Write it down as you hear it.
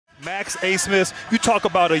Max Abmas, you talk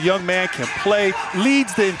about a young man can play,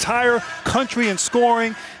 leads the entire country in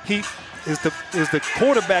scoring. He is the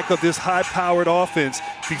quarterback of this high-powered offense.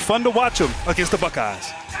 Be fun to watch him against the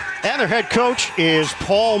Buckeyes. And their head coach is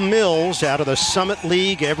Paul Mills out of the Summit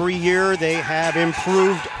League. Every year they have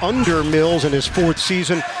improved under Mills in his 4th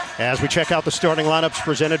season. As we check out the starting lineups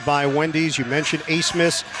presented by Wendy's, you mentioned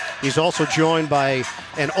Abmas. He's also joined by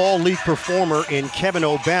an all-league performer in Kevin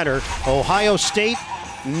Obanor. Ohio State,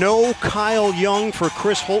 no Kyle Young for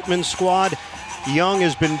Chris Holtman's squad. Young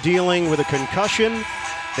has been dealing with a concussion.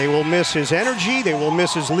 They will miss his energy, they will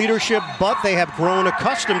miss his leadership, but they have grown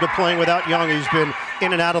accustomed to playing without Young. He's been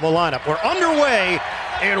in and out of the lineup. We're underway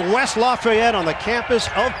in West Lafayette on the campus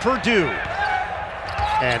of Purdue.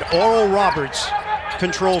 And Oral Roberts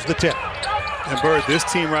controls the tip. And Bird, this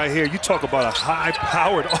team right here, you talk about a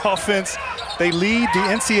high-powered offense. They lead the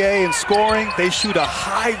NCAA in scoring. They shoot a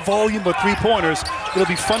high volume of three-pointers. It'll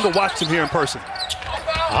be fun to watch them here in person.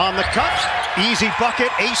 On the cut, easy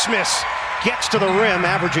bucket, Abmas gets to the rim,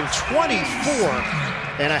 averaging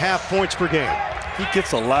 24.5 points per game. He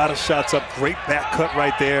gets a lot of shots up, great back cut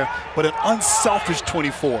right there, but an unselfish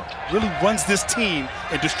 24. Really runs this team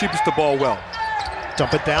and distributes the ball well.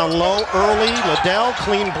 Dump it down low early, Liddell,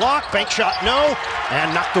 clean block, bank shot no,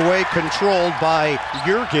 and knocked away, controlled by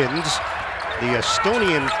Jurgens, the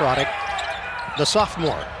Estonian product, the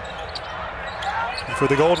sophomore. For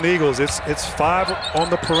the Golden Eagles, it's 5 on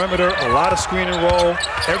the perimeter, a lot of screen and roll.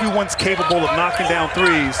 Everyone's capable of knocking down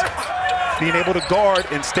threes. Being able to guard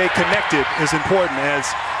and stay connected is important, as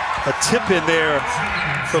a tip in there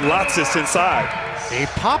for Lotsis inside. He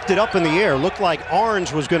popped it up in the air. Looked like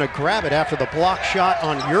Arns was going to grab it after the block shot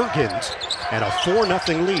on Jurgens. And a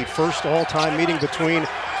 4-0 lead. First all-time meeting between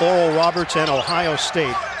Oral Roberts and Ohio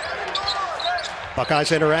State.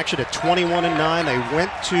 Buckeyes enter action at 21-9. They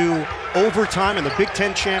went to overtime in the Big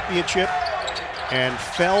Ten Championship and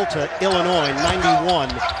fell to Illinois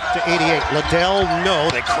 91-88. Liddell, no,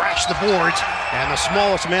 they crashed the boards, and the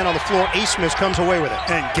smallest man on the floor, Abmas, comes away with it.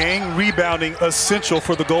 And gang rebounding essential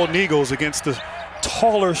for the Golden Eagles against the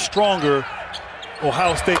taller, stronger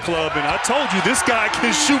Ohio State club. And I told you, this guy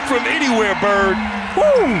can shoot from anywhere, Bird.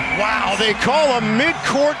 Woo! Wow, they call him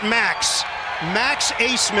midcourt Max. Max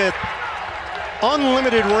Abmas.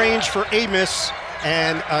 Unlimited range for Abmas,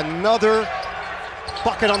 and another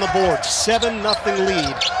bucket on the board. 7-0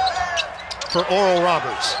 lead for Oral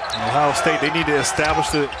Roberts. Ohio State, they need to establish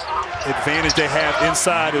the advantage they have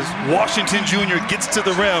inside as Washington Jr. gets to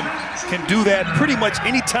the rim. Can do that pretty much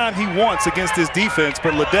anytime he wants against this defense,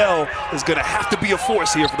 but Liddell is going to have to be a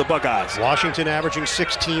force here for the Buckeyes. Washington averaging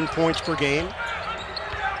 16 points per game.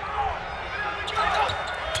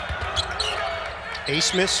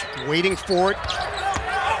 Abmas waiting for it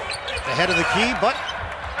ahead of the key, but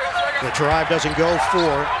the drive doesn't go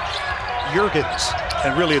for Jurgens.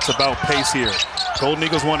 And really, it's about pace here. Golden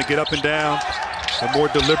Eagles want to get up and down. They're more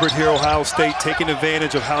deliberate here. Ohio State taking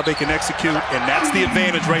advantage of how they can execute, and that's the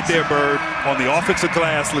advantage right there, Bird. On the offensive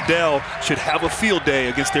glass, Liddell should have a field day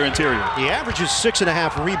against their interior. He averages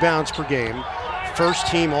 6.5 rebounds per game. First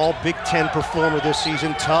team all Big Ten performer this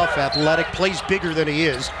season. Tough, athletic, plays bigger than he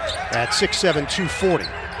is at 6'7", 240.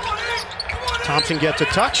 Thompson gets a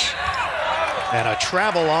touch and a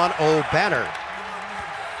travel on Obanor.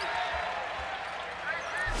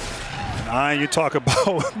 You talk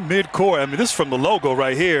about mid-court. I mean, this is from the logo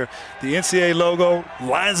right here. The NCAA logo,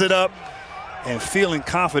 lines it up and feeling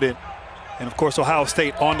confident. And, of course, Ohio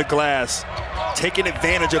State on the glass, taking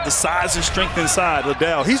advantage of the size and strength inside.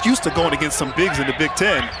 Liddell, he's used to going against some bigs in the Big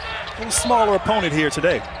Ten. A little smaller opponent here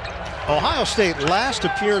today. Ohio State last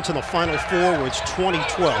appearance in the Final Four was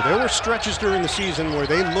 2012. There were stretches during the season where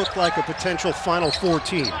they looked like a potential Final Four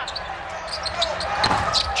team.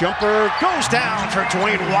 Jumper goes down for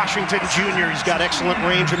Dwayne Washington Jr. He's got excellent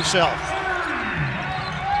range himself.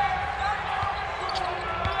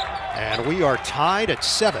 And we are tied at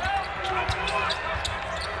 7.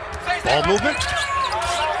 Ball movement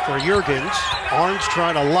for Jurgens. Arns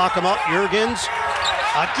trying to lock him up. Jurgens.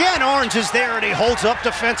 Again, Arns is there, and he holds up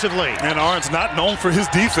defensively. And Arns not known for his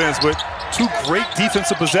defense, but 2 great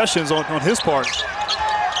defensive possessions on his part.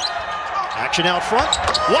 Action out front.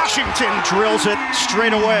 Washington drills it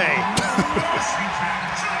straight away.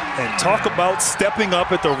 And talk about stepping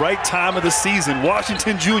up at the right time of the season.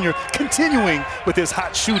 Washington Jr. continuing with his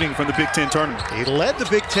hot shooting from the Big Ten tournament. He led the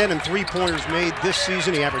Big Ten in three-pointers made this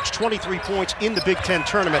season. He averaged 23 points in the Big Ten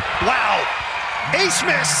tournament. Wow!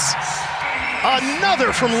 Abmas!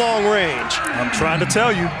 Another from long range. I'm trying to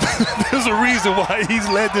tell you, there's a reason why he's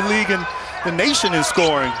led the league and the nation in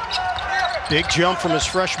scoring. Big jump from his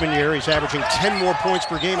freshman year. He's averaging 10 more points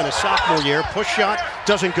per game in his sophomore year. Push shot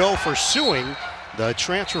doesn't go for Sewing, the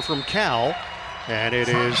transfer from Cal, and it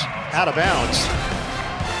is out of bounds.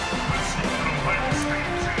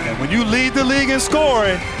 And when you lead the league in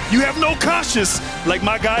scoring, you have no conscience like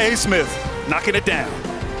my guy A. Smith, knocking it down.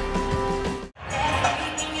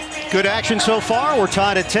 Good action so far. We're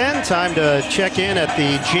tied at 10. Time to check in at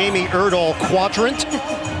the Jamie Erdahl quadrant.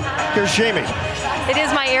 Here's Jamie. It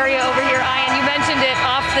is my area over here, Ian. You mentioned it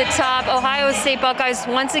off the top. Ohio State Buckeyes,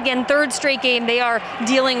 once again, third straight game, they are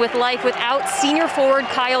dealing with life without senior forward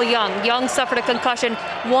Kyle Young. Young suffered a concussion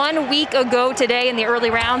 1 week ago today in the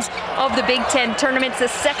early rounds of the Big Ten tournament. It's the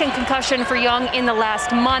second concussion for Young in the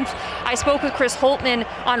last month. I spoke with Chris Holtman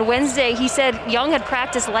on Wednesday. He said Young had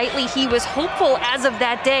practiced lightly. He was hopeful as of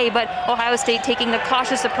that day, but Ohio State taking the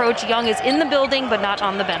cautious approach. Young is in the building, but not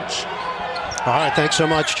on the bench. All right, thanks so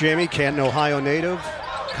much, Jamie. Canton, Ohio native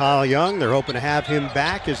Kyle Young. They're hoping to have him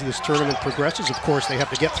back as this tournament progresses. Of course, they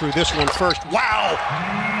have to get through this one first. Wow!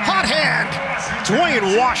 Hot hand!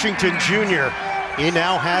 Dwayne Washington Jr. He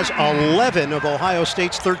now has 11 of Ohio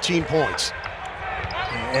State's 13 points.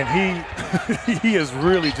 And he has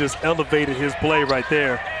really just elevated his play right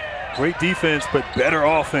there. Great defense, but better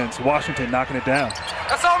offense. Washington knocking it down.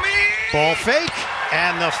 That's on me! Ball fake,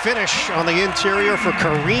 and the finish on the interior for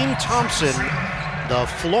Kareem Thompson, the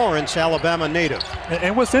Florence, Alabama native.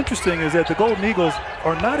 And what's interesting is that the Golden Eagles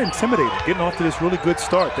are not intimidated getting off to this really good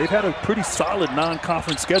start. They've had a pretty solid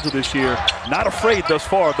non-conference schedule this year. Not afraid thus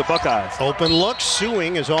far of the Buckeyes. Open look,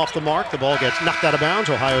 Sewing is off the mark. The ball gets knocked out of bounds.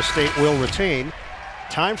 Ohio State will retain.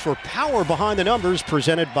 Time for Power Behind the Numbers,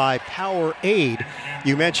 presented by Powerade.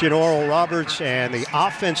 You mentioned Oral Roberts and the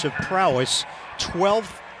offensive prowess,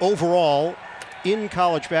 12th overall in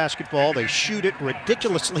college basketball. They shoot it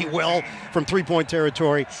ridiculously well from three-point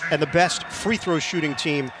territory, and the best free throw shooting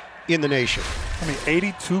team in the nation. I mean,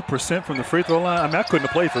 82% from the free throw line. I mean, I couldn't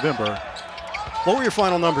have played for them, Bird. What were your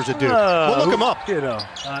final numbers at Duke? We'll look them up.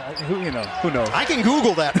 Who knows? I can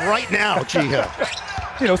Google that right now, Jiha.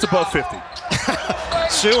 It's above 50.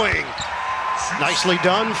 Sewing. Nicely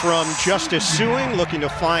done from Justice Sewing, looking to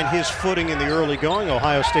find his footing in the early going.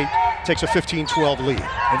 Ohio State takes a 15-12 lead.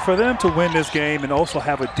 And for them to win this game and also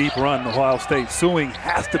have a deep run, Ohio State, Sewing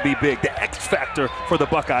has to be big, the X factor for the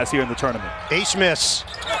Buckeyes here in the tournament. Ace miss.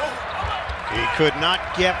 He could not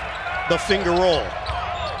get the finger roll.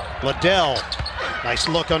 Liddell, nice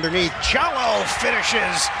look underneath. Jallo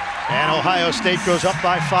finishes. And Ohio State goes up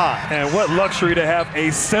by 5. And what luxury to have a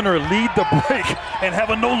center lead the break and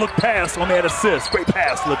have a no-look pass on that assist. Great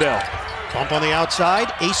pass, Liddell. Bump on the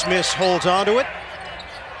outside. Ace Miss holds onto it.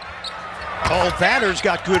 Obanor's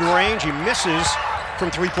got good range. He misses from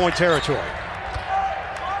three-point territory.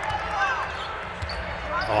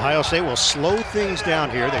 Ohio State will slow things down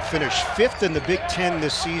here. They finished 5th in the Big Ten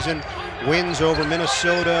this season. Wins over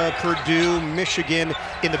Minnesota, Purdue, Michigan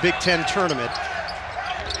in the Big Ten tournament.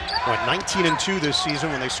 Went 19-2 this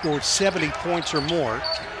season when they scored 70 points or more.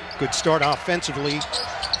 Good start offensively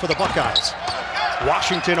for the Buckeyes.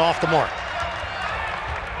 Washington off the mark.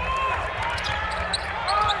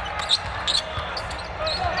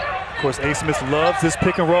 Of course, A. Smith loves this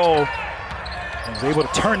pick and roll. And was able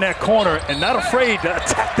to turn that corner and not afraid to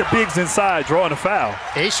attack the bigs inside, drawing a foul.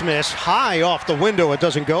 A. Smith high off the window. It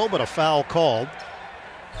doesn't go, but a foul called.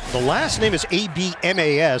 The last name is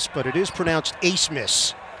Abmas, but it is pronounced A.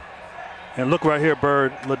 Smith. And look right here,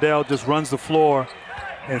 Bird. Liddell just runs the floor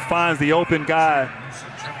and finds the open guy,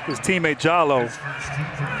 his teammate Jallo.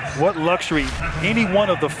 What luxury. Any one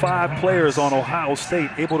of the 5 players on Ohio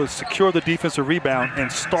State able to secure the defensive rebound and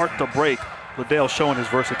start the break. Liddell showing his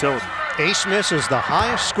versatility. A. Smith is the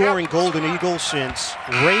highest scoring Golden Eagle since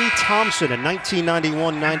Ray Thompson in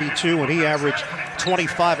 1991-92 when he averaged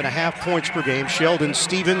 25.5 points per game. Sheldon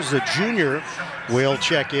Stevens, the junior, will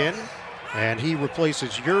check in. And he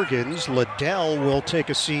replaces Juergens. Liddell will take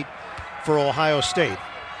a seat for Ohio State.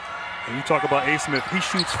 And you talk about A. Smith, he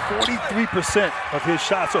shoots 43% of his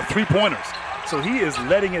shots are three-pointers. So he is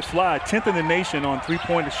letting it fly, 10th in the nation on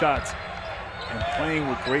three-pointer shots, and playing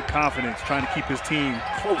with great confidence, trying to keep his team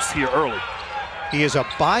close here early. He is a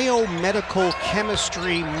biomedical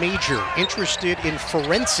chemistry major, interested in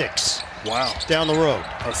forensics. Wow. Down the road.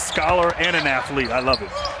 A scholar and an athlete. I love it.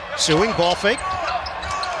 Sewing, ball fake.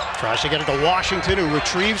 Tries to get it to Washington, who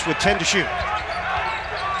retrieves with 10 to shoot.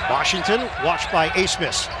 Washington, watched by A.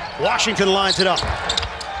 Smith. Washington lines it up.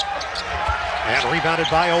 And rebounded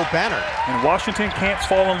by Obanor. And Washington can't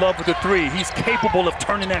fall in love with the 3. He's capable of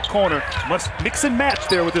turning that corner. Must mix and match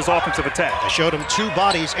there with his offensive attack. They showed him 2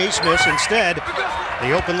 bodies. A. Smith instead.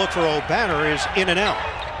 The open look for Obanor is in and out.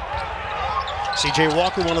 C.J.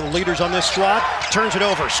 Walker, one of the leaders on this squad, turns it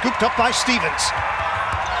over, scooped up by Stevens.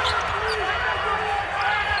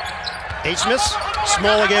 Abmas,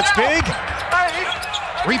 small against big.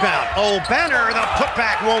 Rebound. Obanor, the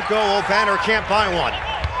putback won't go. Obanor can't buy one.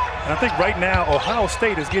 And I think right now Ohio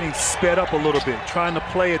State is getting sped up a little bit, trying to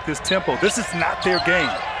play at this tempo. This is not their game.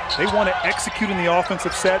 They want to execute in the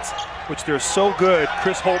offensive sets, which they're so good.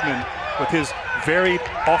 Chris Holtman with his varied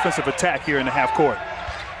offensive attack here in the half court.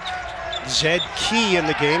 Zed Key in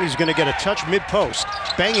the game. He's going to get a touch mid-post.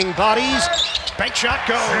 Banging bodies. Bank shot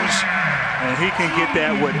goes. And he can get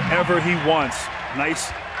that whatever he wants.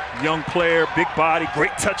 Nice young player, big body,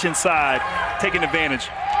 great touch inside, taking advantage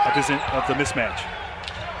of the mismatch.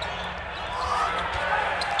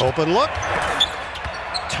 Open look.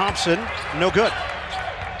 Thompson, no good.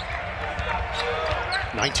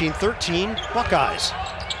 19-13 Buckeyes.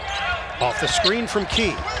 Off the screen from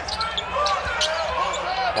Key.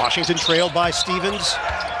 Washington trailed by Stevens.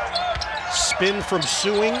 Spin from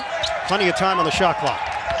Sewing. Plenty of time on the shot clock.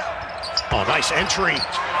 Oh, nice entry.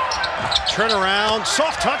 Turnaround.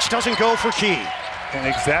 Soft touch doesn't go for Key. And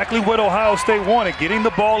exactly what Ohio State wanted, getting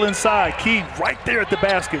the ball inside. Key right there at the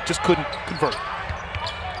basket, just couldn't convert.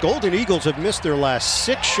 Golden Eagles have missed their last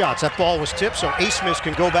 6 shots. That ball was tipped, so Abmas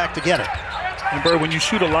can go back to get it. And Bird, when you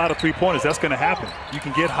shoot a lot of three-pointers, that's going to happen. You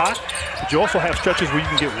can get hot, but you also have stretches where you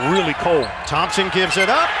can get really cold. Thompson gives it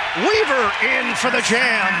up. Weaver in for the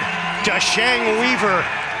jam. Dashang Weaver,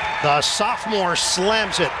 the sophomore,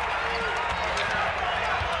 slams it.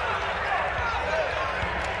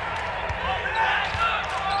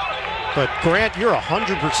 But Grant, you're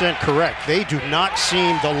 100% correct. They do not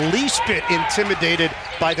seem the least bit intimidated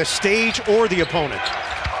by the stage or the opponent.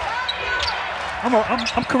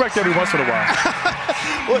 I'm correct every once in a while.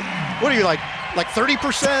 What are you, like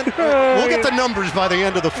 30%? We'll get the numbers by the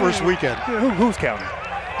end of the first weekend. Who's counting?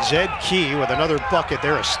 Zed Key with another bucket.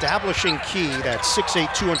 They're establishing Key, that 6'8",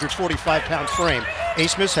 245-pound frame.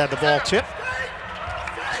 Abmas had the ball tipped.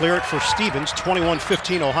 Clear it for Stevens,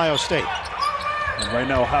 21-15 Ohio State. And right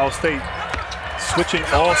now Ohio State switching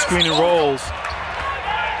all screen and rolls.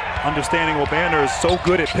 Understanding Obanor is so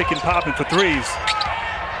good at pick and popping for threes.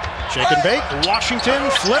 Shake and bake, Washington,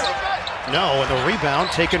 flip. No, and the rebound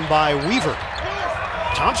taken by Weaver.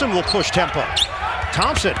 Thompson will push tempo.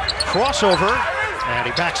 Thompson, crossover, and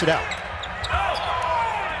he backs it out.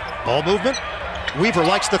 Ball movement. Weaver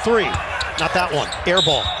likes the three. Not that one, air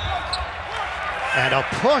ball. And a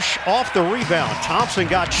push off the rebound. Thompson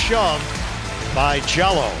got shoved by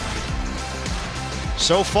Jello.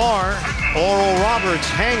 So far, Oral Roberts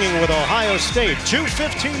hanging with Ohio State.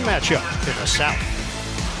 2-15 matchup in the South.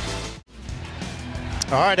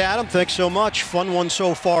 All right, Adam, thanks so much. Fun one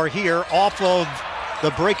so far here. Off of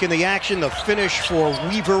the break in the action, the finish for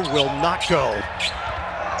Weaver will not go.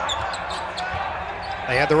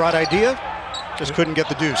 They had the right idea, just couldn't get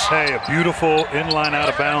the deuce. Hey, a beautiful inline out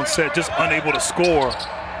of bounds set, just unable to score.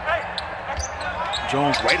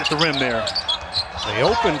 Jones right at the rim there. They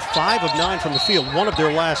opened 5 of 9 from the field, 1 of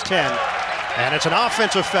their last 10. And it's an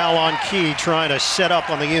offensive foul on Key, trying to set up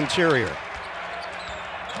on the interior.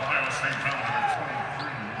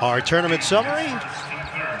 Our tournament summary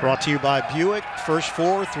brought to you by Buick. First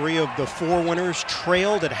 4, 3 of the 4 winners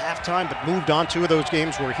trailed at halftime, but moved on. 2 of those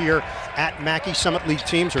games were here at Mackey. Summit League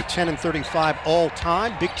teams are 10-35 all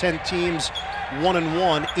time. Big Ten teams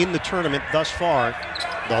 1-1 in the tournament thus far.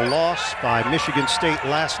 The loss by Michigan State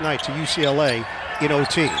last night to UCLA in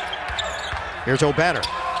OT. Here's Obanor.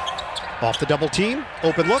 Off the double team.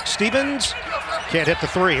 Open look. Stevens can't hit the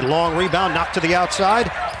 3. Long rebound, knocked to the outside.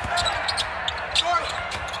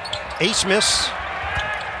 Abmas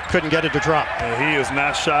couldn't get it to drop. He is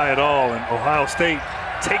not shy at all, and Ohio State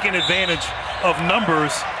taking advantage of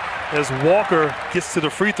numbers as Walker gets to the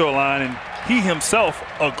free throw line, and he himself,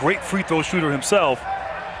 a great free throw shooter himself.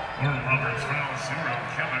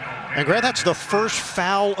 And Grant, that's the first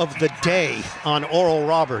foul of the day on Oral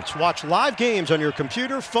Roberts. Watch live games on your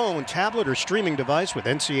computer, phone, tablet, or streaming device with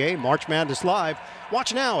NCAA March Madness Live.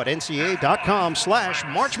 Watch now at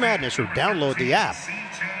ncaa.com/March Madness or download the app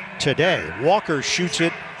today. Walker shoots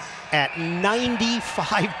it at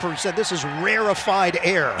 95%. This is rarefied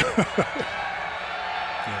air.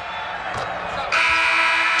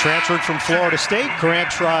 Transferred from Florida State. Grant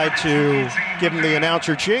tried to give him the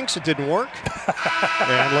announcer jinx. It didn't work.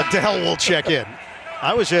 And Liddell will check in.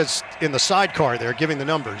 I was just in the sidecar there giving the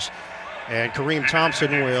numbers. And Kareem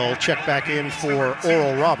Thompson will check back in for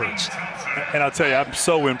Oral Roberts. And I'll tell you, I'm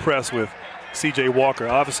so impressed with C.J. Walker.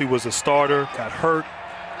 Obviously was a starter, got hurt,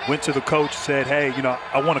 went to the coach, said, hey, you know,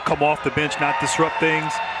 I want to come off the bench, not disrupt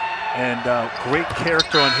things. And great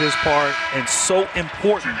character on his part, and so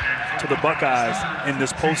important to the Buckeyes in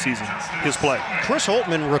this postseason, his play. Chris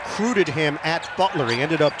Holtmann recruited him at Butler. He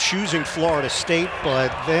ended up choosing Florida State, but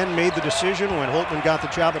then made the decision when Holtmann got the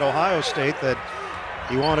job at Ohio State that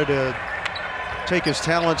he wanted to take his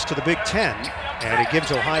talents to the Big Ten, and it gives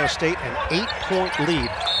Ohio State an 8-point lead.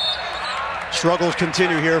 Struggles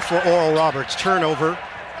continue here for Oral Roberts. Turnover.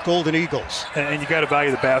 Golden Eagles. And you got to value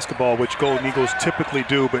the basketball, which Golden Eagles typically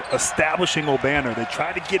do, but establishing Obanor, they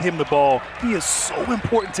try to get him the ball. He is so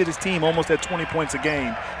important to this team, almost at 20 points a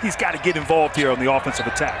game. He's got to get involved here on the offensive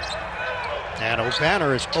attack. And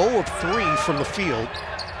Obanor is 0 of 3 from the field.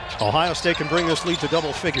 Ohio State can bring this lead to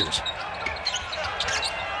double figures.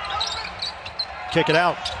 Kick it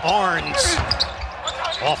out. Arns.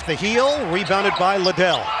 Off the heel, rebounded by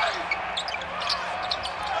Liddell.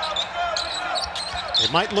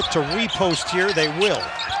 They might look to repost here. They will.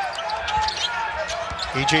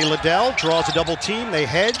 E.J. Liddell draws a double team. They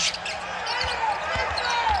hedge.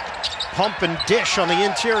 Pump and dish on the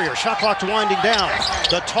interior. Shot clock winding down.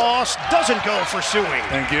 The toss doesn't go for Sewing.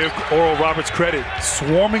 And give Oral Roberts credit.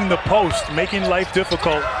 Swarming the post, making life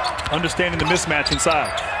difficult, understanding the mismatch inside.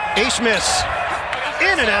 Abmas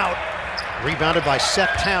in and out. Rebounded by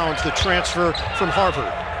Seth Towns, the transfer from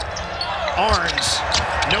Harvard. Arns,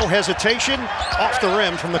 no hesitation, off the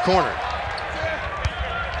rim from the corner.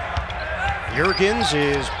 Jurgens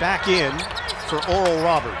is back in for Oral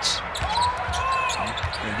Roberts.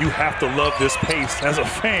 And you have to love this pace as a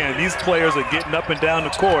fan. These players are getting up and down the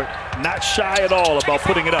court, not shy at all about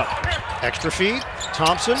putting it up. Extra feed,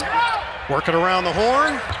 Thompson working around the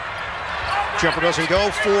horn. Jumper doesn't go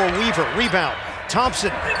for Weaver. Rebound,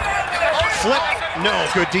 Thompson. Flip, no.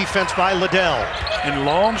 Good defense by Liddell. And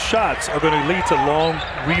long shots are going to lead to long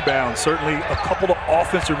rebounds. Certainly a couple of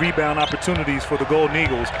offensive rebound opportunities for the Golden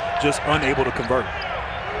Eagles, just unable to convert.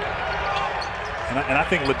 And I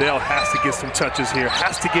think Liddell has to get some touches here,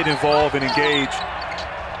 has to get involved and engage.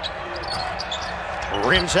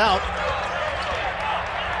 Rims out.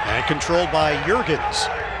 And controlled by Jurgens.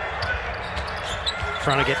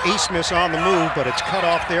 Trying to get Abmas on the move, but it's cut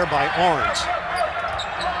off there by Arns.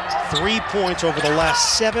 3 points over the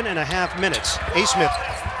last 7.5 minutes. Abmas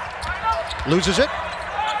loses it.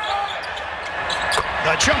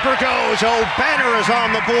 The jumper goes. Obanor is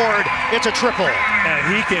on the board. It's a triple.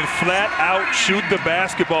 And he can flat out shoot the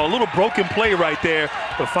basketball. A little broken play right there.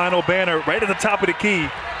 The final Obanor right at the top of the key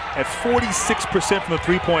at 46% from the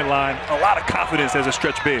three-point line. A lot of confidence as a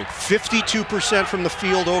stretch big. 52% from the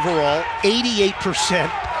field overall. 88%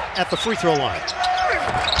 at the free throw line.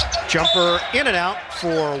 Jumper in and out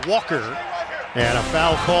for Walker. And a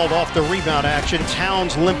foul called off the rebound action.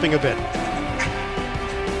 Towns limping a bit.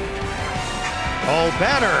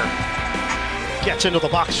 Obanor gets into the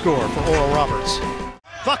box score for Oral Roberts.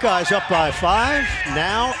 Buckeyes up by 5.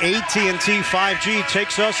 Now AT&T 5G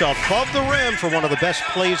takes us above the rim for one of the best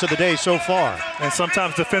plays of the day so far. And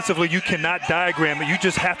sometimes defensively you cannot diagram it. You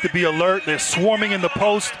just have to be alert. They're swarming in the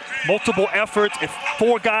post, multiple efforts. If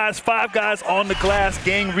 4 guys, 5 guys on the glass,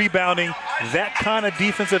 gang rebounding, that kind of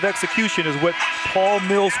defensive execution is what Paul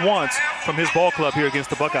Mills wants from his ball club here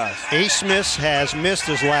against the Buckeyes. Abmas has missed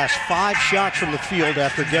his last 5 shots from the field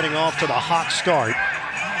after getting off to the hot start.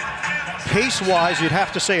 Pace-wise, you'd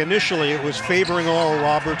have to say initially it was favoring Oral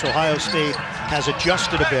Roberts. Ohio State has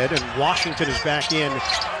adjusted a bit, and Washington is back in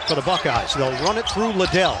for the Buckeyes. They'll run it through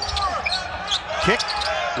Liddell. Kick,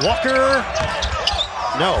 Walker,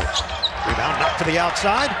 no. Rebound knocked to the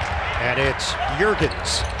outside, and it's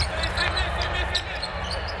Jurgens.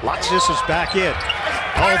 Lotsis is back in.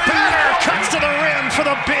 Obanor cuts to the rim for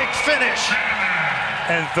the big finish.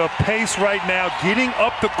 And the pace right now, getting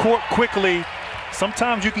up the court quickly.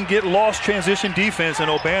 Sometimes you can get lost transition defense,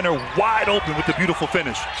 and Obanor wide open with the beautiful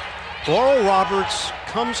finish. Oral Roberts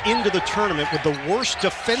comes into the tournament with the worst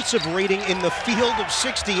defensive rating in the field of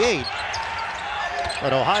 68.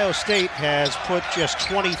 But Ohio State has put just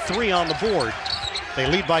 23 on the board. They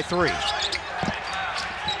lead by 3.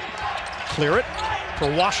 Clear it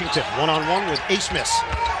for Washington. One-on-one with Abmas.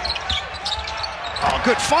 Oh,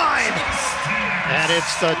 good find! And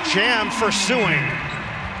it's the jam for Sewing.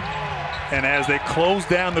 And as they close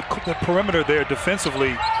down the perimeter there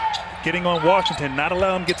defensively, getting on Washington, not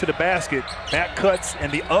allowing them to get to the basket, back cuts,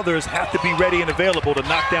 and the others have to be ready and available to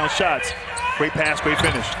knock down shots. Great pass, great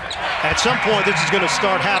finish. At some point, this is going to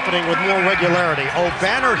start happening with more regularity.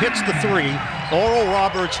 Obanor hits the 3. Oral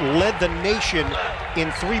Roberts led the nation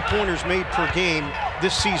in three-pointers made per game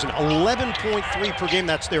this season. 11.3 per game.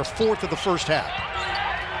 That's their 4th of the first half.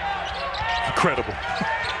 Incredible.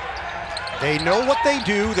 They know what they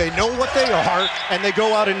do, they know what they are, and they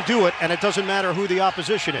go out and do it, and it doesn't matter who the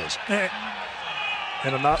opposition is.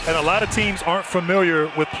 And a lot of teams aren't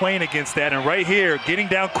familiar with playing against that. And right here, getting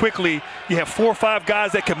down quickly, you have 4 or 5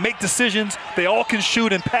 guys that can make decisions. They all can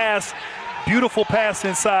shoot and pass. Beautiful pass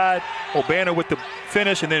inside. Obanor with the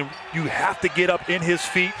finish, and then you have to get up in his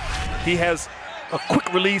feet. He has a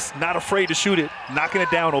quick release, not afraid to shoot it. Knocking it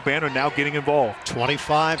down, Obanor now getting involved.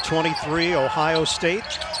 25-23, Ohio State.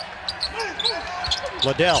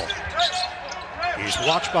 Liddell. He's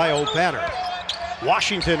watched by Obanor.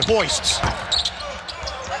 Washington hoists.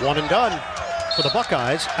 One and done for the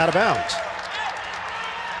Buckeyes, out of bounds.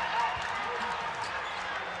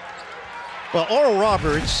 Well, Oral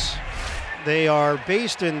Roberts, they are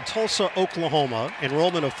based in Tulsa, Oklahoma.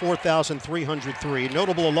 Enrollment of 4,303.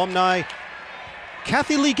 Notable alumni,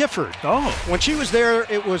 Kathy Lee Gifford. Oh. When she was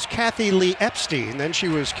there, it was Kathy Lee Epstein. Then she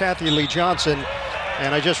was Kathy Lee Johnson.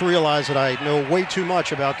 And I just realized that I know way too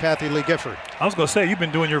much about Kathy Lee Gifford. I was going to say, you've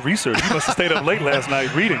been doing your research. You must have stayed up late last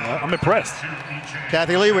night reading. I'm impressed.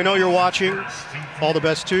 Kathy Lee, we know you're watching. All the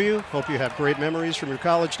best to you. Hope you have great memories from your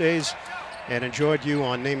college days and enjoyed you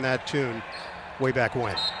on Name That Tune way back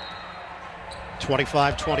when.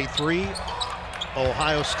 25-23,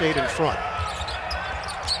 Ohio State in front.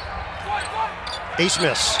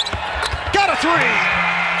 Abmas got a three!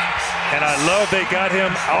 And I love they got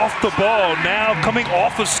him off the ball now, coming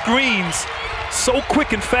off of screens. So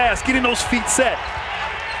quick and fast, getting those feet set.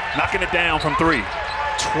 Knocking it down from 3.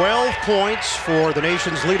 12 points for the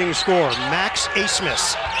nation's leading scorer, Max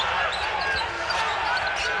Abmas.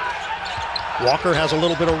 Walker has a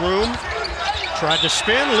little bit of room. Tried to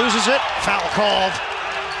spin, loses it. Foul called.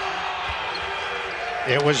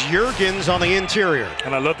 It was Jurgens on the interior.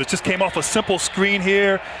 And I love this. Just came off a simple screen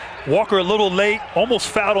here. Walker a little late, almost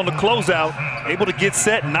fouled on the closeout, able to get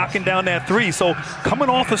set, knocking down that 3. So coming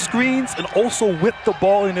off of screens and also with the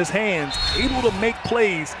ball in his hands, able to make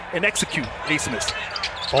plays and execute. Abmas.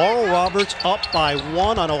 Oral Roberts up by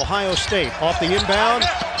 1 on Ohio State. Off the inbound,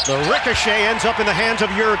 the ricochet ends up in the hands of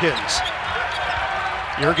Jurgens.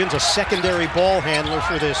 Jurgens, a secondary ball handler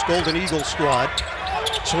for this Golden Eagles squad.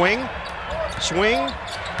 Swing, swing.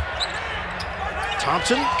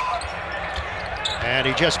 Thompson. And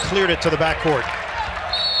he just cleared it to the backcourt.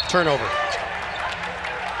 Turnover.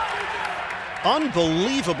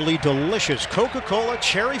 Unbelievably delicious Coca-Cola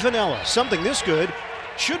cherry vanilla. Something this good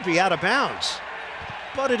should be out of bounds,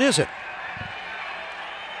 but it isn't.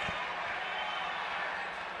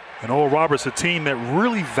 And Oral Roberts, a team that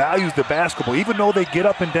really values the basketball. Even though they get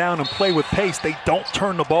up and down and play with pace, they don't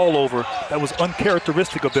turn the ball over. That was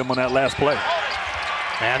uncharacteristic of them on that last play.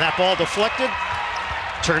 And that ball deflected.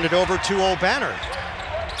 Turned it over to Obanor.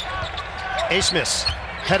 Abmas,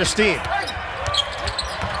 head of steam.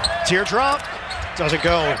 Teardrop, doesn't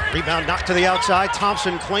go. Rebound knocked to the outside.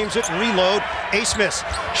 Thompson claims it, reload. Abmas,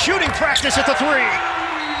 shooting practice at the 3.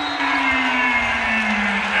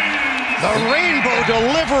 The rainbow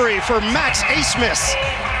delivery for Max Abmas.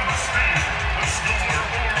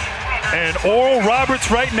 And Oral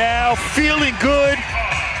Roberts right now feeling good.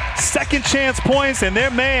 Second chance points, and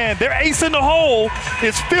their ace in the hole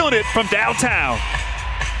is feeling it from downtown.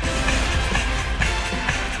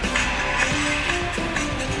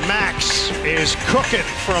 Max is cooking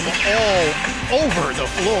from all over the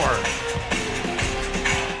floor.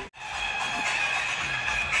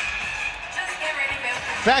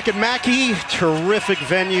 Back at Mackey, terrific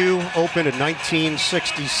venue, opened in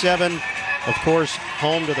 1967. Of course,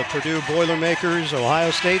 home to the Purdue Boilermakers. Ohio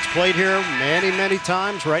State's played here many, many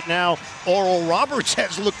times. Right now, Oral Roberts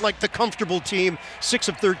has looked like the comfortable team. 6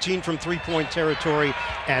 of 13 from three-point territory.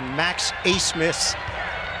 And Max Abmas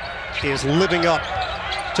is living up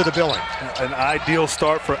to the billing. An ideal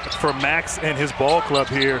start for Max and his ball club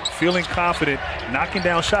here. Feeling confident, knocking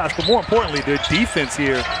down shots. But more importantly, their defense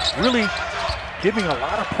here really giving a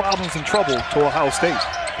lot of problems and trouble to Ohio State.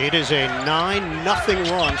 It is a 9-0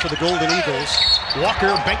 run for the Golden Eagles. Walker,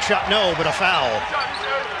 bank shot, no, but a foul.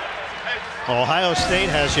 Ohio State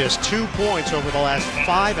has just 2 points over the last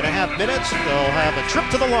 5.5 minutes. They'll have a trip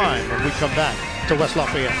to the line when we come back to West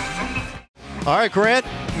Lafayette. All right, Grant,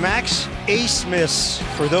 Max Abmas.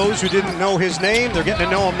 For those who didn't know his name, they're getting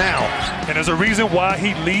to know him now. And there's a reason why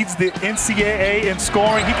he leads the NCAA in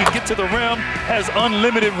scoring. He can get to the rim, has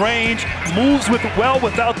unlimited range, moves well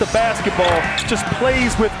without the basketball, just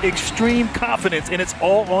plays with extreme confidence, and it's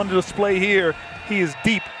all on display here. He is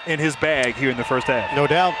deep in his bag here in the first half. No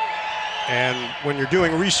doubt. And when you're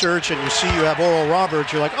doing research and you see you have Oral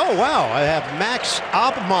Roberts, you're like, oh, wow, I have Max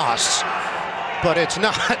Abmas. But it's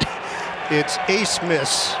not. It's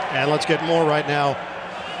Abmas. And let's get more right now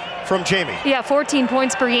from Jamie. Yeah, 14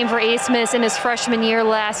 points per game for Abmas in his freshman year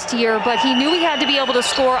last year, but he knew he had to be able to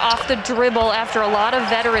score off the dribble after a lot of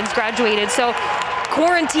veterans graduated. So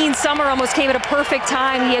quarantine summer almost came at a perfect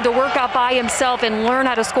time. He had to work out by himself and learn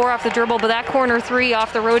how to score off the dribble, but that corner three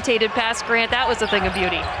off the rotated pass Grant, that was a thing of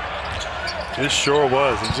beauty. It sure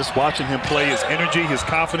was. And just watching him play, his energy, his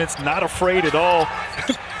confidence, not afraid at all.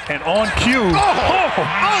 And on cue.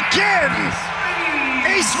 Again!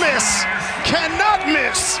 Abmas cannot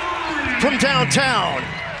miss from downtown.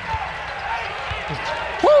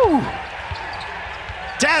 Woo!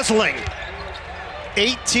 Dazzling.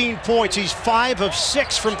 18 points. He's 5 of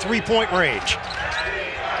 6 from three-point range.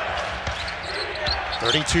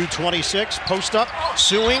 32-26, post up,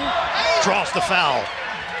 Suing, draws the foul.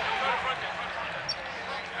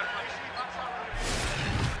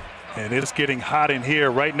 And it's getting hot in here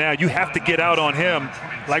right now. You have to get out on him.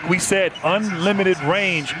 Like we said, unlimited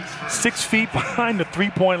range. 6 feet behind the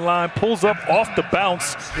three-point line. Pulls up off the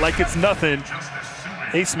bounce like it's nothing.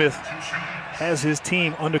 Abmas has his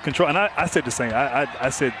team under control. And I said the same. I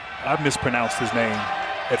said I mispronounced his name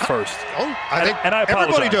at first. Oh, I think and I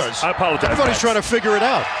apologize. everybody does. I apologize. Everybody's trying to figure it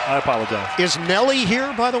out. I apologize. Is Nelly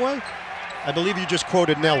here, by the way? I believe you just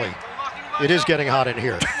quoted Nelly. It is getting hot in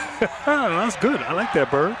here. That's good. I like that,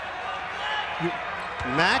 Bird.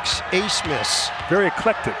 Max Abmas. Very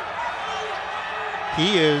eclectic.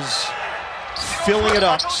 He is filling it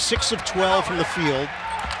up. 6 of 12 from the field.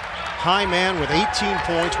 High man with 18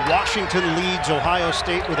 points. Washington leads Ohio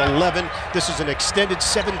State with 11. This is an extended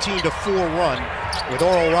 17-4 run with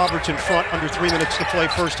Oral Roberts in front, under 3 minutes to play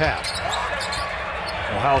first half.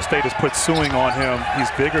 Ohio State has put Suing on him. He's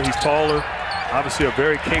bigger, he's taller. Obviously a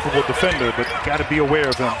very capable defender, but got to be aware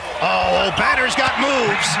of him. Oh, Obanor's got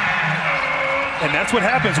moves. And that's what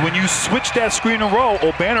happens when you switch that screen and roll.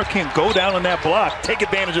 Obanor can go down on that block, take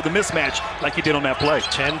advantage of the mismatch like he did on that play.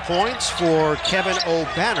 10 points for Kevin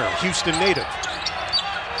Obanor, Houston native.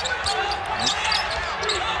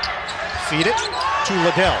 Feed it to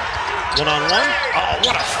Liddell. One-on-one. Oh,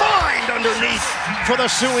 what a find underneath for the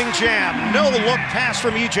Suing jam. No look pass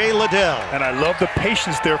from E.J. Liddell. And I love the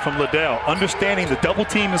patience there from Liddell, understanding the double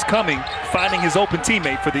team is coming, finding his open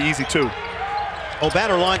teammate for the easy two.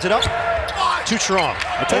 Obanor lines it up. Too strong.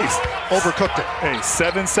 I tell you, overcooked it. Hey,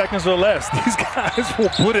 7 seconds or less, these guys will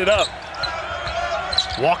put it up.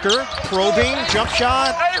 Walker probing, jump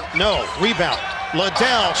shot. No, rebound.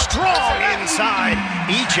 Liddell strong inside.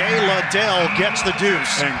 E.J. Liddell gets the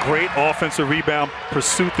deuce. And great offensive rebound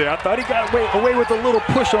pursuit there. I thought he got away with a little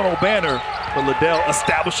push on Obanor, but Liddell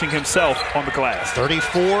establishing himself on the glass.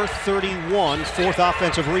 34-31, 4th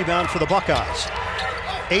offensive rebound for the Buckeyes.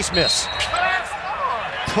 Abmas.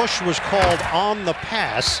 Push was called on the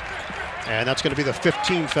pass, and that's going to be the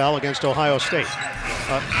 15th foul against Ohio State.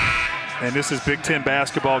 And this is Big Ten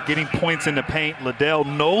basketball, getting points in the paint. Liddell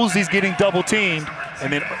knows he's getting double teamed,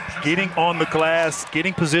 and then getting on the glass,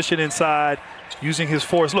 getting position inside, using his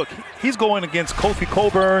force. Look, he's going against Kofi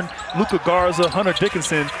Coburn, Luka Garza, Hunter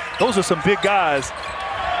Dickinson. Those are some big guys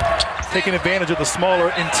taking advantage of the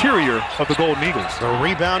smaller interior of the Golden Eagles. The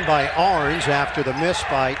rebound by Orange after the miss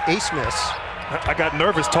by Abmas. I got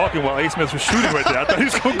nervous talking while Abmas was shooting right there. I thought he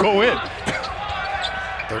was going to go in.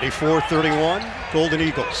 34-31, Golden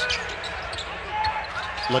Eagles.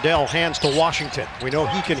 Liddell hands to Washington. We know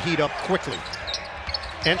he can heat up quickly.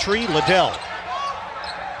 Entry, Liddell.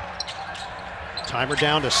 Timer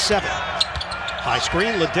down to 7. High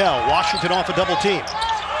screen, Liddell. Washington off a double team.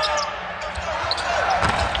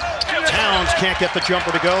 Towns can't get the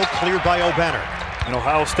jumper to go. Cleared by Obanor. And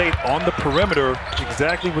Ohio State on the perimeter,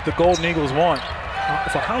 exactly what the Golden Eagles want.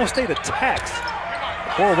 If Ohio State attacks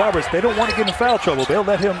Oral Roberts, they don't want to get in foul trouble. They'll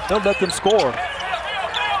let them score.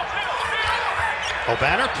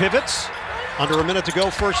 Obanor pivots. Under a minute to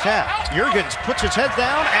go first half. Jurgens puts his head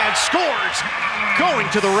down and scores, going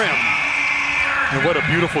to the rim. And what a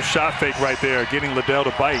beautiful shot fake right there, getting Liddell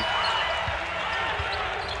to bite.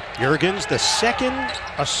 Jurgens, the second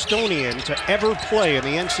Estonian to ever play in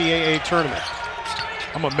the NCAA tournament.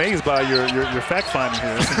 I'm amazed by your fact finding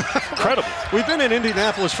here. It's incredible. We've been in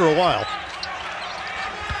Indianapolis for a while.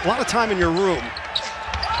 A lot of time in your room.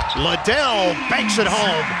 Liddell banks it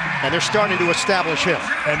home, and they're starting to establish him.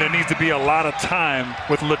 And there needs to be a lot of time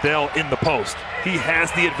with Liddell in the post. He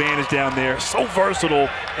has the advantage down there. So versatile,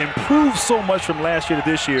 improved so much from last year to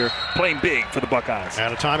this year, playing big for the Buckeyes.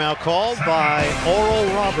 And a timeout called by Oral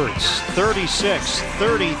Roberts,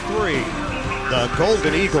 36-33. The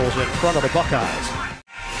Golden Eagles in front of the Buckeyes.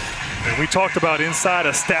 And we talked about inside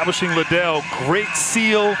establishing Liddell. Great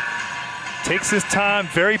seal. Takes his time,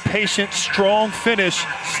 very patient, strong finish.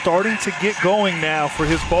 Starting to get going now for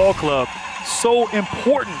his ball club. so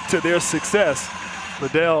important to their success.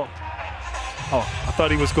 Liddell, I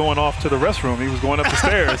thought he was going off to the restroom. He was going up the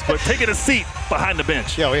stairs, but taking a seat behind the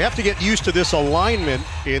bench. Yeah, we have to get used to this alignment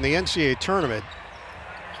in the NCAA tournament.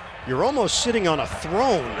 You're almost sitting on a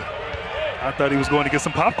throne. I thought he was going to get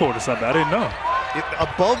some popcorn or something. I didn't know.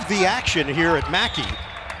 Above the action here at Mackey.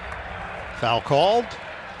 Foul called.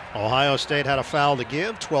 Ohio State had a foul to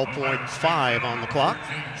give, 12.5 on the clock.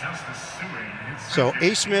 So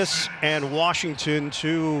Abmas and Washington,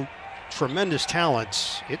 two tremendous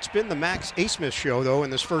talents. It's been the Max Abmas show, though, in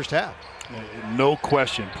this first half. No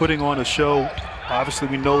question. Putting on a show, obviously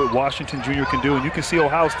we know what Washington Jr. can do, and you can see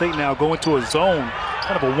Ohio State now go into a zone,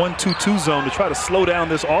 kind of a 1-2-2 zone to try to slow down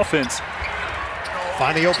this offense.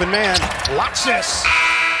 Find the open man. Latsis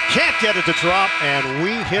can't get it to drop, and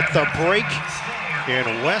we hit the break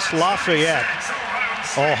in West Lafayette.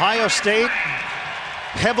 Ohio State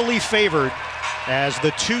heavily favored as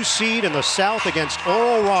the 2 seed in the South against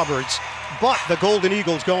Oral Roberts, but the Golden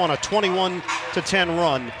Eagles go on a 21-10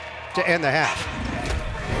 run to end the half.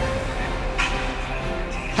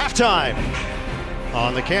 Halftime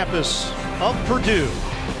on the campus of Purdue.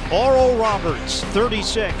 Oral Roberts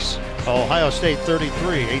 36, Ohio State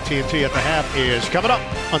 33. AT&T at the half is coming up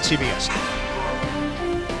on CBS.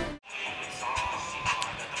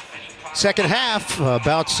 Second half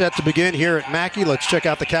about set to begin here at Mackey. Let's check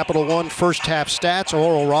out the Capital One first half stats.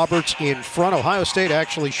 Oral Roberts in front. Ohio State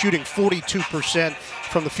actually shooting 42%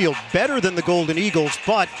 from the field, better than the Golden Eagles,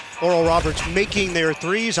 but Oral Roberts making their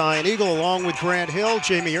threes. Ian Eagle along with Grant Hill,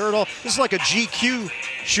 Jamie Erdahl. This is like a GQ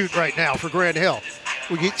shoot right now for Grant Hill.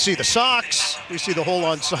 We see the Sox, we see the whole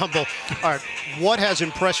ensemble. All right, what has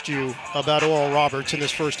impressed you about Oral Roberts in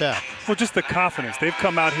this first half? Well, just the confidence. They've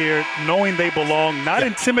come out here knowing they belong, not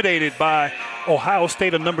intimidated by Ohio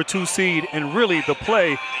State, a number 2 seed, and really the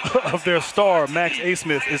play of their star, Max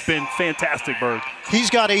Abmas, has been fantastic, Berg. He's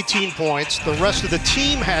got 18 points. The rest of the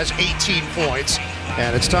team has 18 points.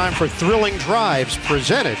 And it's time for Thrilling Drives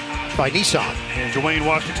presented by Nissan. And Dwayne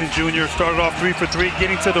Washington Jr. started off 3 for 3,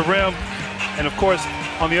 getting to the rim. And of course,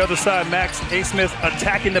 on the other side, Max Abmas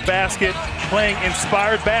attacking the basket, playing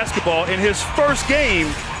inspired basketball in his first game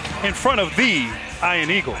in front of the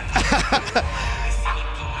Iron Eagle.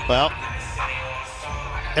 Well,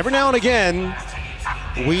 every now and again,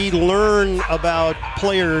 we learn about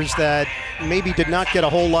players that maybe did not get a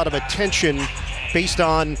whole lot of attention based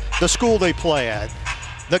on the school they play at,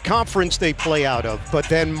 the conference they play out of. But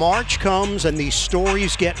then March comes and these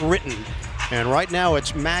stories get written. And right now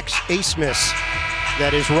it's Max Abmas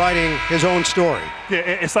that is writing his own story. Yeah,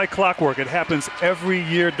 it's like clockwork. It happens every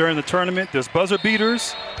year during the tournament. There's buzzer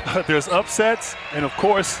beaters, there's upsets, and of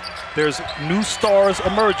course, there's new stars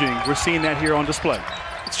emerging. We're seeing that here on display.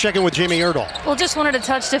 Let's check in with Jamie Erdahl. Well, just wanted to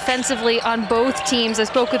touch defensively on both teams. I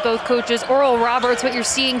spoke with both coaches. Oral Roberts, what you're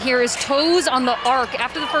seeing here is toes on the arc.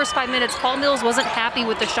 After the first 5 minutes, Paul Mills wasn't happy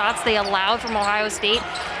with the shots they allowed from Ohio State,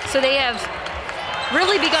 so they have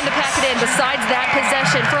really begun to pack it in. Besides that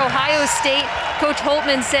possession for Ohio State, Coach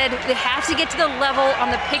Holtman said they have to get to the level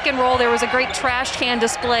on the pick and roll. There was a great trash can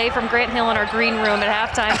display from Grant Hill in our green room at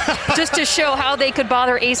halftime just to show how they could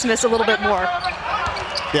bother Abmas a little bit more.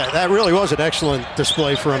 Yeah, that really was an excellent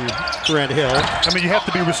display from Grant Hill. I mean, you have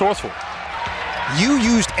to be resourceful. You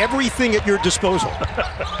used everything at your disposal.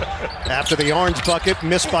 After the orange bucket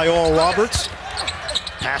missed by Oral Roberts,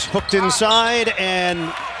 pass hooked inside, and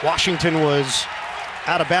Washington was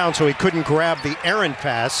out of bounds, so he couldn't grab the errant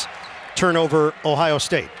pass. Turnover, Ohio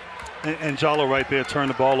State. And Jallo right there turned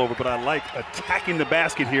the ball over, but I like attacking the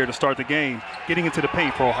basket here to start the game, getting into the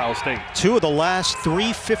paint for Ohio State. 2 of the last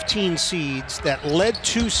 3 15 seeds that led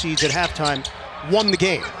 2 seeds at halftime won the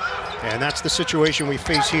game. And that's the situation we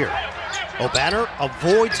face here. Obanor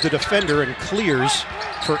avoids the defender and clears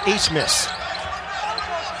for Abmas.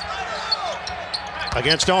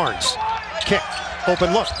 Against Arns. Kick.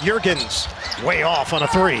 Open look. Jurgens way off on a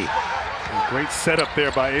 3. And great setup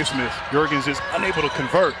there by Abmas. Jurgens is unable to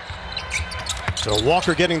convert. So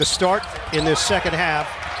Walker getting the start in this second half.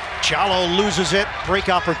 Jallo loses it. Break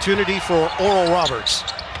opportunity for Oral Roberts.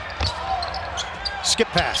 Skip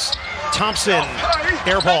pass. Thompson.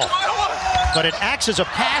 Air ball. But it acts as a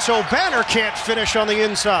pass. Obanor can't finish on the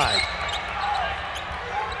inside.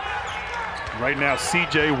 Right now,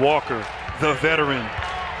 C.J. Walker, the veteran,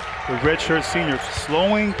 the redshirt senior,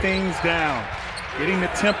 slowing things down, getting the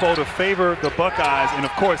tempo to favor the Buckeyes, and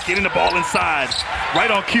of course, getting the ball inside,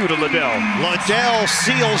 right on cue to Liddell. Liddell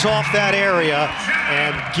seals off that area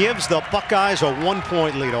and gives the Buckeyes a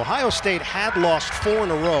 1-point lead. Ohio State had lost 4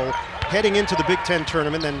 in a row heading into the Big Ten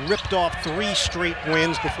tournament, then ripped off 3 straight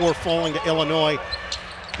wins before falling to Illinois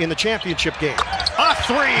in the championship game. A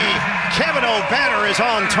three. Kevin Obanor is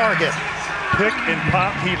on target. Pick and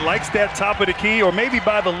pop. He likes that top of the key, or maybe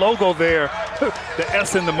by the logo there, the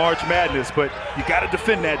S in the March Madness, but you got to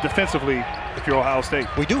defend that defensively if you're Ohio State.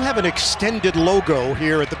 We do have an extended logo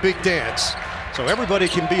here at the Big Dance, so everybody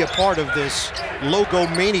can be a part of this logo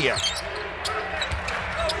mania.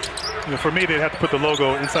 You know, for me, they'd have to put the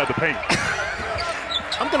logo inside the paint.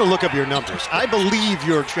 I'm going to look up your numbers. I believe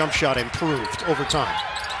your jump shot improved over time.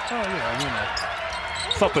 Oh, yeah, you know,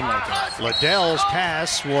 something like that. Liddell's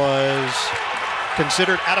pass was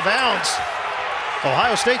considered out of bounds.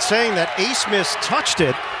 Ohio State saying that Abmas touched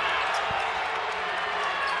it.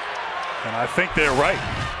 And I think they're right.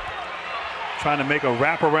 Trying to make a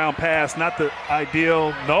wraparound pass, not the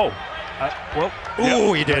ideal. No.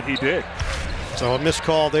 Ooh, he did. He did. So a missed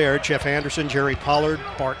call there. Jeff Anderson, Jerry Pollard,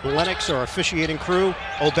 Bart Lennox, our officiating crew.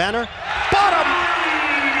 Obanor, bottom,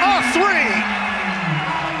 a three.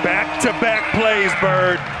 Back-to-back plays,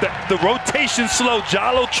 Bird. The rotation slow.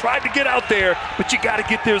 Jallo tried to get out there, but you got to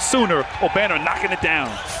get there sooner. Obanor knocking it down.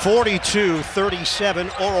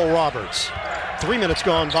 42-37, Oral Roberts. 3 minutes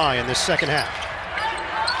gone by in this second half.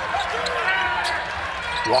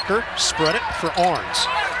 Walker spread it for Arns.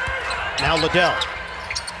 Now Liddell.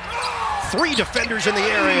 3 defenders in the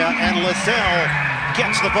area, and Liddell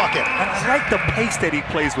gets the bucket. And I like the pace that he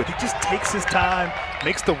plays with. He just takes his time,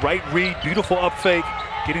 makes the right read, beautiful up fake,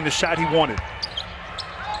 getting the shot he wanted.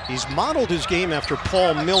 He's modeled his game after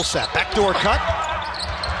Paul Millsap. Backdoor cut.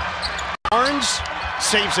 Arns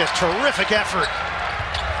saves it. Terrific effort.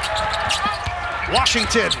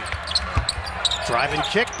 Washington. Drive and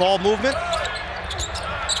kick, ball movement.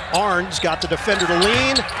 Arns got the defender to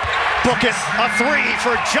lean. Book it. A three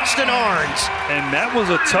for Justin Arns. And that was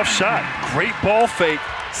a tough shot. Great ball fake.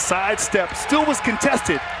 Sidestep. Still was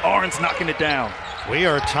contested. Arns knocking it down. We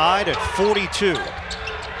are tied at 42.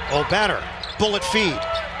 Obanor, bullet feed.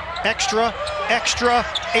 Extra.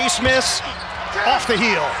 Abmas off the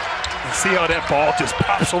heel. And see how that ball just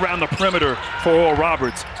pops around the perimeter for Oral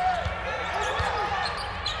Roberts.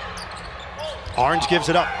 Arns gives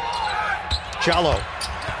it up. Jallo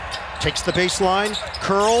takes the baseline,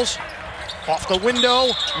 curls, off the window,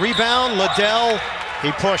 rebound, Liddell.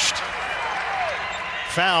 He pushed.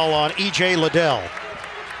 Foul on E.J. Liddell.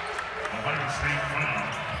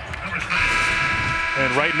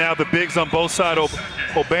 And right now the bigs on both sides,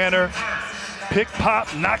 Obanor, pick,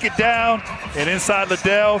 pop, knock it down, and inside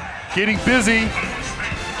Liddell, getting busy,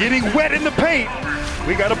 getting wet in the paint.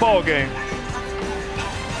 We got a ball game.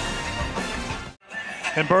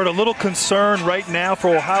 And Bert, a little concern right now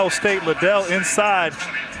for Ohio State. Liddell inside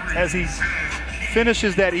as he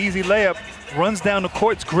finishes that easy layup, runs down the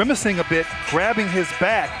court, grimacing a bit, grabbing his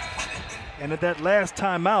back. And at that last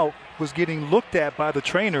timeout was getting looked at by the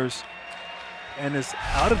trainers and is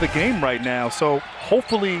out of the game right now. So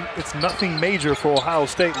hopefully it's nothing major for Ohio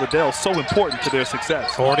State. Liddell so important to their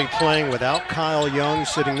success. Already playing without Kyle Young,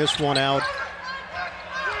 sitting this one out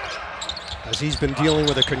as he's been dealing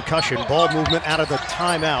with a concussion. Ball movement out of the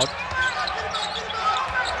timeout.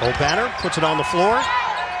 Obanor puts it on the floor.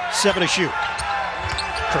 7 to shoot.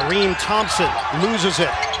 Kareem Thompson loses it.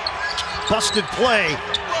 Busted play.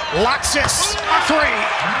 Loxis, a three.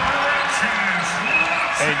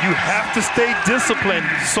 And you have to stay disciplined.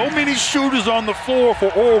 So many shooters on the floor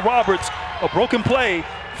for Oral Roberts. A broken play,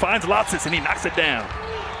 finds Loxis and he knocks it down.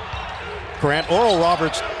 Grant, Oral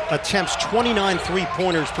Roberts attempts 29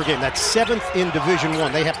 three-pointers per game. That's 7th in Division I.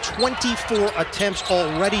 They have 24 attempts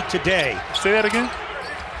already today. Say that again?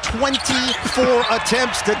 24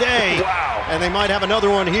 attempts today. Wow. And they might have another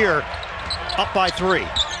one here, up by 3.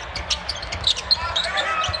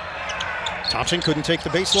 Thompson couldn't take the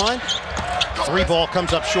baseline. 3 ball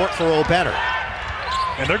comes up short for Obanor.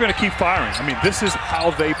 And they're going to keep firing. I mean, this is how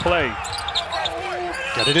they play.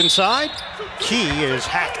 Get it inside. Key is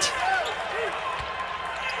hacked.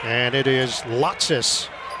 And it is Loxis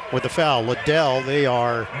with the foul. Liddell, they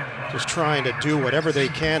are just trying to do whatever they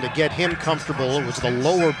can to get him comfortable. It was the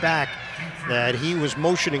lower back that he was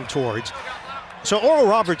motioning towards. So Oral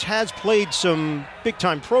Roberts has played some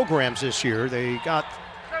big-time programs this year. They got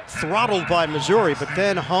throttled by Missouri, but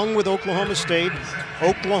then hung with Oklahoma State.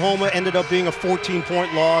 Oklahoma ended up being a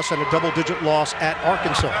 14-point loss and a double-digit loss at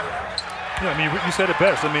Arkansas. Yeah, I mean, you said it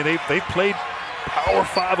best. I mean, they played Power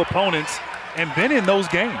 5 opponents and been in those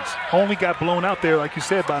games. Only got blown out there, like you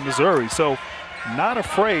said, by Missouri. So not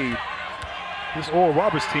afraid. This Oral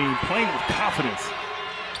Roberts team playing with confidence.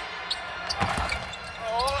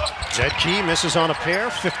 Zed Key misses on a pair,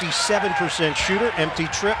 57% shooter, empty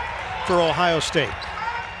trip for Ohio State.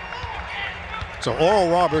 So Oral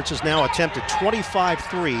Roberts has now attempted 25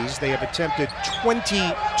 threes. They have attempted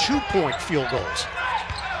 22-point field goals.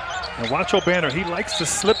 And watch Obanor. He likes to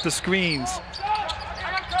slip the screens.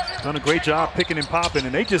 Done a great job picking and popping,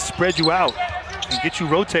 and they just spread you out and get you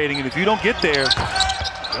rotating. And if you don't get there,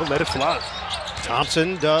 they'll let it fly.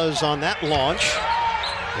 Thompson does on that launch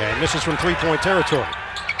and misses from three-point territory.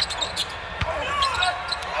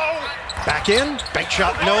 Back in, bank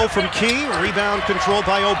shot no from Key, rebound controlled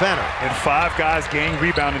by Obanor. And 5 guys gang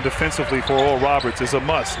rebounding defensively for Oral Roberts is a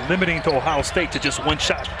must, limiting to Ohio State to just 1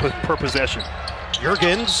 shot per possession.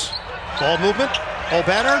 Jurgens, ball movement,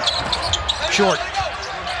 Obanor, short.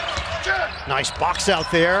 Nice box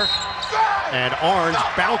out there, and Orange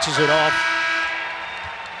bounces it off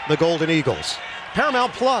the Golden Eagles.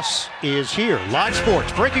 Paramount Plus is here, live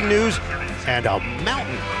sports, breaking news, and a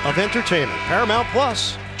mountain of entertainment. Paramount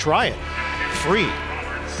Plus, try it, free.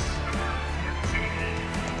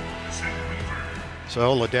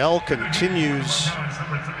 So Liddell continues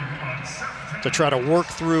to try to work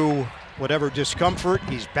through whatever discomfort.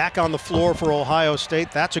 He's back on the floor for Ohio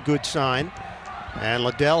State. That's a good sign. And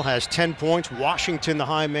Liddell has 10 points. Washington, the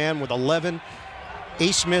high man, with 11.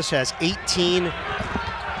 Abmas has 18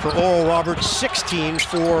 for Oral Roberts, 16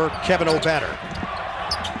 for Kevin Obanor.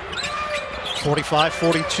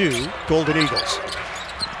 45-42, Golden Eagles.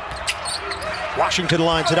 Washington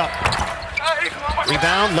lines it up.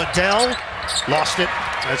 Rebound, Liddell lost it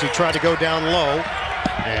as he tried to go down low.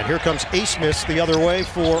 And here comes Abmas the other way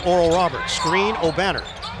for Oral Roberts. Screen, Obanor.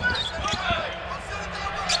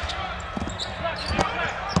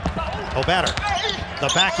 Obanor,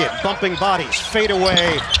 the back it, bumping bodies, fade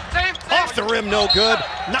away. Off the rim, no good.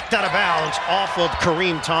 Knocked out of bounds off of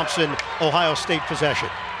Kareem Thompson, Ohio State possession.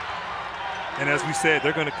 And as we said,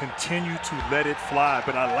 they're going to continue to let it fly.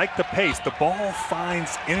 But I like the pace. The ball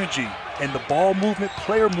finds energy. And the ball movement,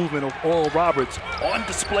 player movement of Oral Roberts on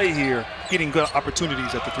display here, getting good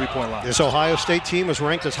opportunities at the three-point line. This Ohio State team was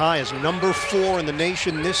ranked as high as number 4 in the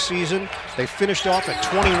nation this season. They finished off at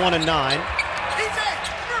 21-9.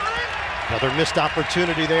 Another missed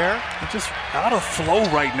opportunity there. They're just out of flow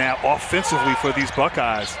right now offensively for these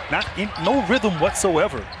Buckeyes. No rhythm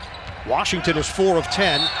whatsoever. Washington is 4 of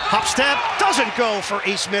 10. Hopstad doesn't go for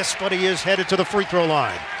Abmas, but he is headed to the free throw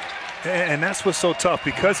line. And that's what's so tough,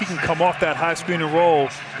 because he can come off that high screen and roll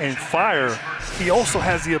and fire. He also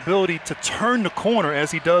has the ability to turn the corner, as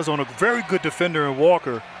he does on a very good defender in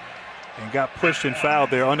Walker, and got pushed and fouled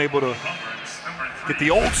there, unable to get the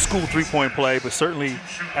old school three-point play, but certainly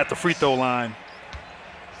at the free throw line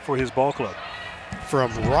for his ball club.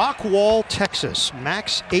 From Rockwall, Texas,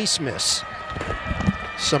 Max Abmas,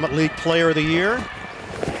 Summit League Player of the Year,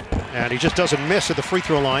 and he just doesn't miss at the free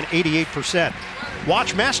throw line, 88%.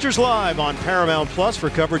 Watch Masters live on Paramount Plus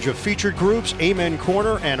for coverage of featured groups, Amen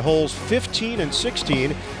Corner, and holes 15 and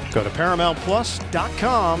 16. Go to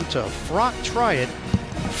ParamountPlus.com to try it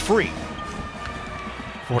free.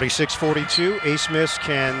 46-42, Abmas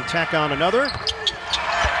can tack on another.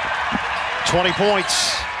 20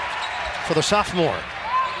 points for the sophomore.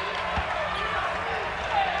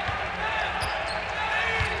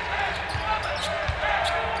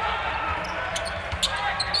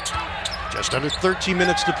 Just under 13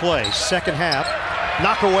 minutes to play, second half.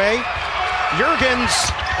 Knock away, Jurgens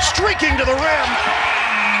streaking to the rim.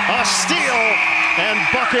 A steal and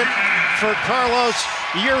bucket for Carlos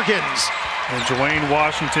Jurgens. And Dwayne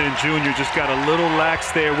Washington Jr. just got a little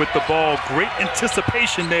lax there with the ball. Great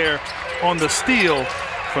anticipation there on the steal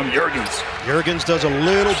from Jurgens. Jurgens does a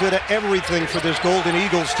little bit of everything for this Golden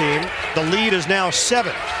Eagles team. The lead is now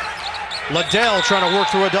 7. Liddell trying to work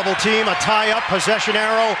through a double team, a tie-up, possession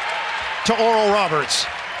arrow to Oral Roberts.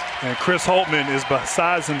 And Chris Holtman is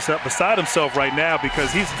beside himself right now,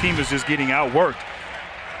 because his team is just getting outworked.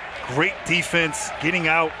 Great defense, getting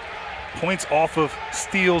out points off of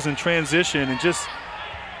steals and transition, and just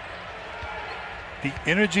the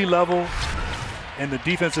energy level and the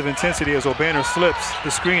defensive intensity as Obanor slips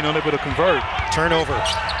the screen, unable to convert. Turnover.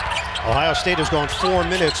 Ohio State has gone 4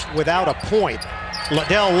 minutes without a point.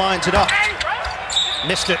 Liddell lines it up.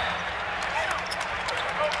 Missed it.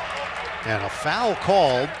 And a foul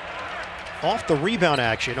called off the rebound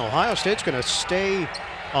action. Ohio State's going to stay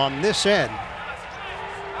on this end.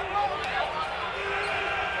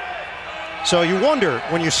 So you wonder,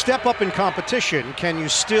 when you step up in competition, can you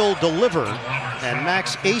still deliver? And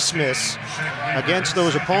Max Abmas, against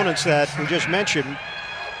those opponents that we just mentioned,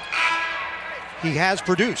 he has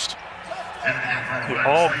produced. They're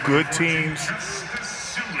all good teams,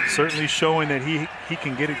 certainly showing that he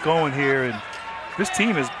can get it going here. And this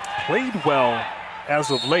team has played well as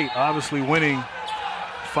of late, obviously winning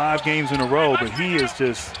 5 games in a row, but he is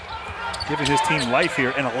just giving his team life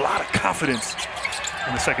here and a lot of confidence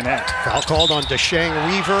in the second half. Foul called on Deshang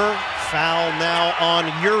Weaver. Foul now on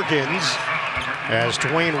Jurgens as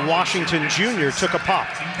Dwayne Washington Jr. took a pop.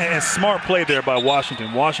 And smart play there by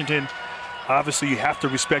Washington. Washington, obviously you have to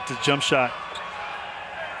respect his jump shot.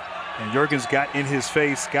 And Jurgens got in his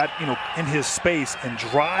face, in his space, and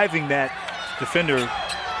driving that defender,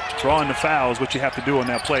 drawing the foul is what you have to do on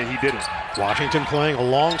that play. He did it. Washington playing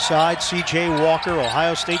alongside C.J. Walker.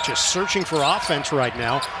 Ohio State just searching for offense right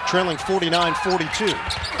now, trailing 49-42.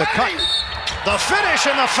 The cut, the finish,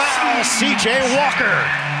 and the foul, C.J. Walker.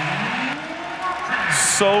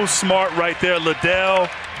 So smart right there. Liddell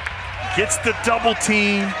gets the double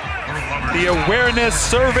team. The awareness,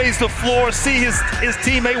 surveys the floor, see his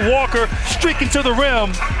teammate Walker streaking to the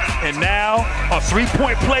rim. And now a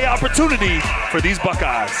three-point play opportunity for these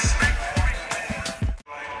Buckeyes.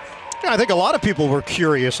 Yeah, I think a lot of people were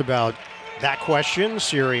curious about that question.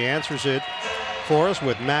 Siri answers it for us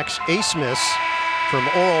with Max Abmas from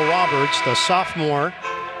Oral Roberts, the sophomore,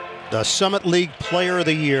 the Summit League Player of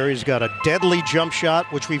the Year. He's got a deadly jump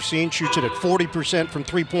shot, which we've seen, shoots it at 40% from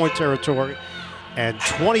three-point territory, and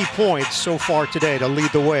 20 points so far today to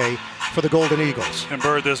lead the way for the Golden Eagles. And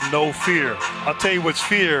Bird, there's no fear. I'll tell you what's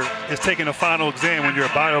fear is taking a final exam when you're a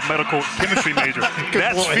biomedical chemistry major.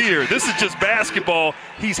 That's fear. This is just basketball.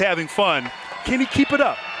 He's having fun. Can he keep it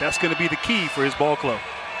up? That's going to be the key for his ball club.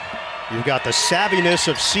 You've got the savviness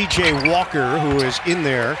of C.J. Walker, who is in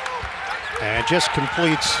there and just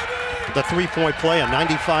completes the three-point play, a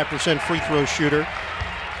 95% free throw shooter.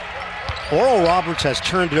 Oral Roberts has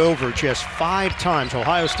turned it over just 5 times.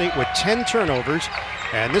 Ohio State with 10 turnovers,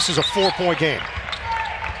 and this is a 4-point game.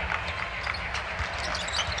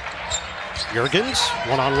 Jurgens,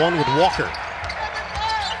 one-on-one with Walker.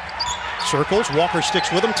 Circles, Walker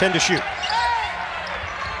sticks with him, 10 to shoot.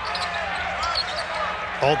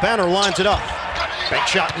 Obanor lines it up. Bank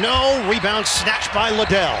shot, no. Rebound snatched by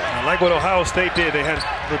Liddell. I like what Ohio State did. They had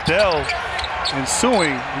Liddell and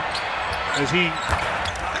Sewing as he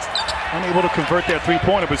unable to convert that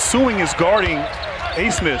three-pointer, but Sewing is guarding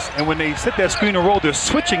Abmas, and when they set that screen and roll, they're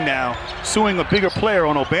switching now. Sewing, a bigger player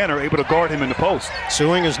on Obanor, able to guard him in the post.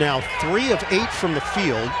 Sewing is now 3 of 8 from the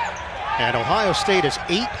field, and Ohio State is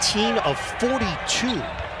 18 of 42.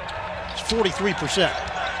 It's 43%.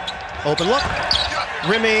 Open look.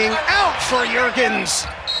 Rimming out for Jurgens.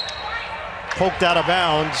 Poked out of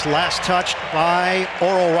bounds, last touched by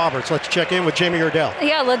Oral Roberts. Let's check in with Jamie Erdell.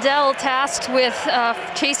 Yeah, Liddell tasked with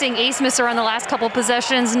chasing Abmas around the last couple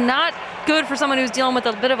possessions. Not good for someone who's dealing with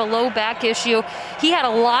a bit of a low back issue. He had a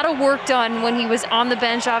lot of work done when he was on the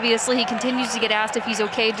bench, obviously. He continues to get asked if he's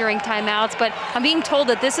okay during timeouts, but I'm being told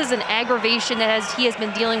that this is an aggravation that he has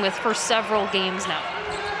been dealing with for several games now.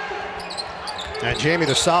 And Jamie,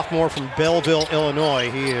 the sophomore from Belleville,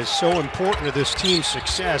 Illinois, he is so important to this team's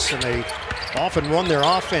success, and they often run their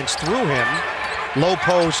offense through him. Low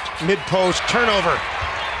post, mid post, turnover.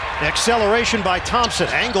 Acceleration by Thompson.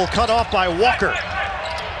 Angle cut off by Walker.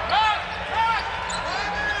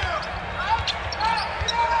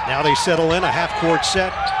 Now they settle in a half-court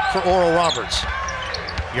set for Oral Roberts.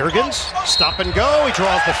 Jurgens, stop and go. He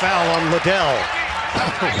draws the foul on Liddell.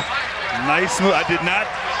 Nice move. I did not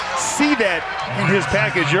see that in his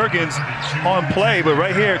package. Jurgens on play, but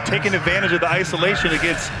right here taking advantage of the isolation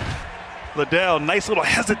against Liddell. Nice little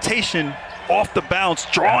hesitation off the bounce,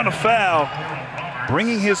 drawing a foul,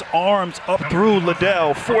 bringing his arms up through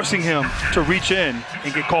Liddell, forcing him to reach in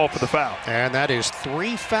and get called for the foul. And that is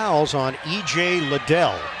 3 fouls on E.J.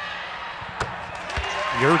 Liddell.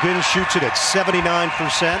 Jurgens shoots it at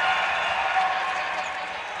 79%.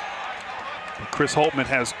 Chris Holtman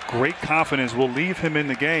has great confidence, will leave him in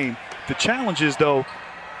the game. The challenge is, though,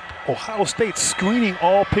 Ohio State screening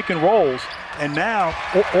all pick and rolls, and now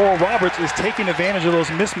Oral Roberts is taking advantage of those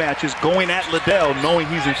mismatches, going at Liddell, knowing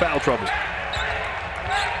he's in foul trouble.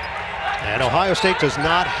 And Ohio State does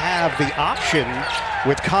not have the option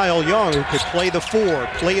with Kyle Young, who could play the 4,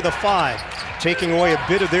 play the 5, taking away a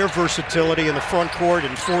bit of their versatility in the front court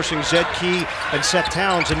and forcing Zed Key and Seth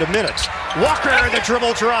Towns into minutes. Walker, the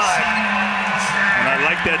dribble drive. And I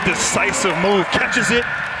like that decisive move. Catches it,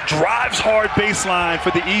 drives hard baseline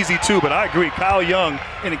for the easy 2. But I agree, Kyle Young,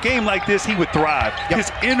 in a game like this, he would thrive. Yep.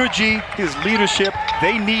 His energy, his leadership,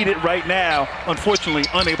 they need it right now. Unfortunately,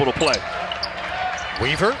 unable to play.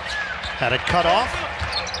 Weaver had it cut off.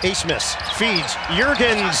 Abmas feeds.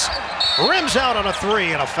 Jurgens rims out on a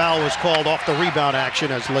 3, and a foul was called off the rebound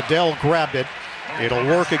action as Liddell grabbed it. It'll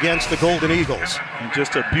work against the Golden Eagles. And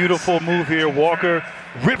just a beautiful move here. Walker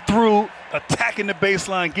ripped through, attacking the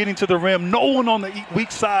baseline, getting to the rim. No one on the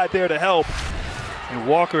weak side there to help. And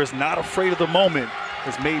Walker is not afraid of the moment.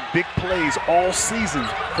 has made big plays all season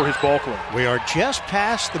for his ball club. We are just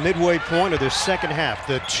past the midway point of this second half.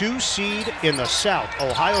 The 2 seed in the South.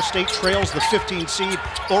 Ohio State trails the 15 seed.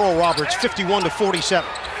 Oral Roberts 51-47.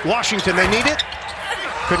 Washington, they need it.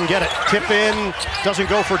 Couldn't get it. Tip in, doesn't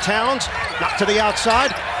go for Towns. Knocked to the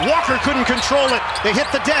outside. Walker couldn't control it. They hit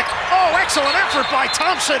the deck. Oh, excellent effort by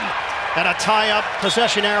Thompson. And a tie-up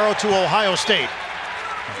possession arrow to Ohio State.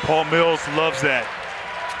 Paul Mills loves that.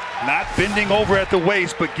 Not bending over at the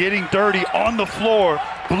waist, but getting dirty on the floor.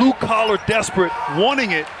 Blue collar desperate,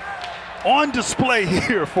 wanting it. On display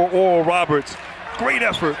here for Oral Roberts. Great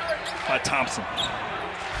effort by Thompson.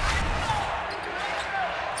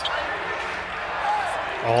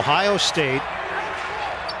 Ohio State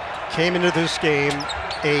came into this game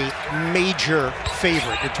a major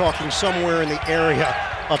favorite. You're talking somewhere in the area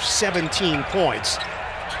of 17 points.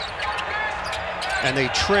 And they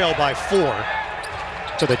trail by 4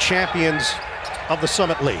 to the champions of the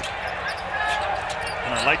Summit League.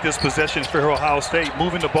 And I like this possession for Ohio State,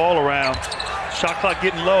 moving the ball around. Shot clock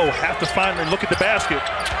getting low, have to finally look at the basket.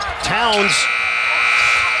 Towns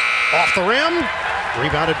off the rim,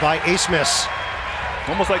 rebounded by Abmas.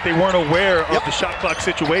 Almost like they weren't aware of the shot clock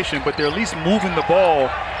situation, but they're at least moving the ball,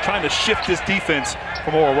 trying to shift this defense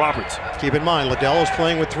from Oral Roberts. Keep in mind, Liddell is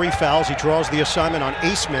playing with 3 fouls. He draws the assignment on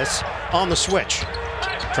Abmas on the switch.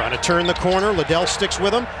 Trying to turn the corner. Liddell sticks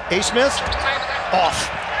with him. Abmas off.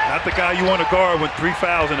 Not the guy you want to guard with 3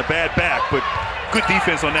 fouls and a bad back, but good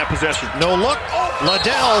defense on that possession. No look.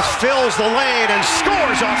 Liddell fills the lane and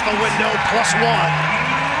scores off the window, +1.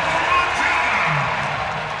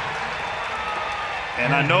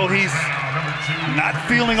 And I know he's not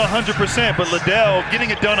feeling 100%, but Liddell getting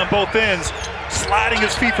it done on both ends, sliding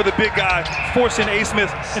his feet for the big guy, forcing Abmas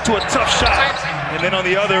into a tough shot. And then on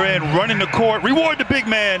the other end, running the court, reward the big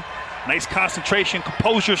man. Nice concentration,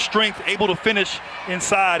 composure, strength, able to finish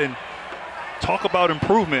inside. And talk about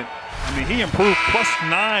improvement. I mean, he improved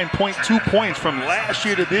 +9.2 points from last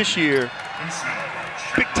year to this year.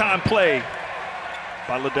 Big time play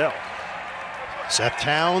by Liddell. Seth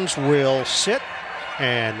Towns will sit,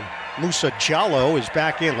 and Musa Jallow is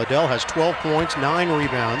back in. Liddell has 12 points, 9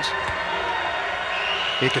 rebounds.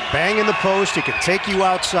 He can bang in the post, he can take you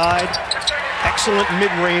outside. Excellent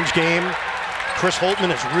mid-range game. Chris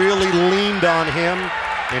Holtman has really leaned on him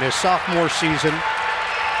in his sophomore season.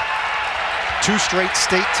 2 straight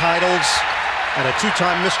state titles and a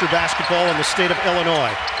 2-time Mr. Basketball in the state of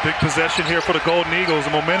Illinois. Big possession here for the Golden Eagles.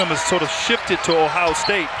 The momentum has sort of shifted to Ohio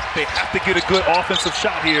State. They have to get a good offensive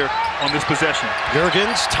shot here on this possession.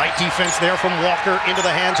 Jurgens, tight defense there from Walker into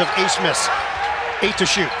the hands of Abmas. 8 to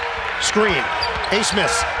shoot. Screen.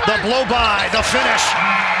 Abmas, the blow by, the finish.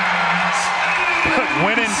 But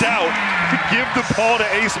when in doubt, give the ball to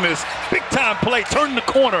Abmas. Big time play, turn the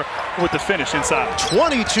corner with the finish inside.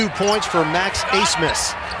 22 points for Max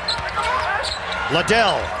Abmas.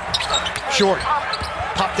 Liddell, short,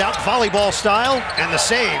 popped out volleyball style, and the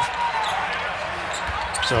save.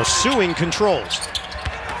 So Sewing controls.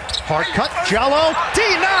 Hard cut, Jallow,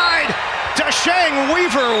 denied! Dashang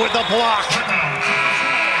Weaver with the block.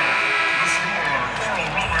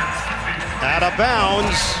 Out of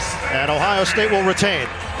bounds, and Ohio State will retain.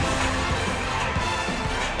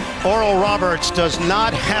 Oral Roberts does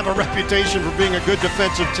not have a reputation for being a good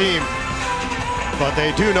defensive team, but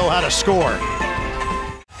they do know how to score.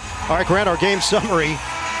 All right, Grant, our game summary.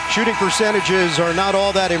 Shooting percentages are not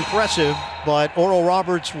all that impressive, but Oral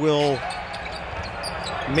Roberts will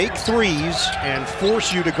make threes and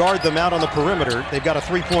force you to guard them out on the perimeter. They've got a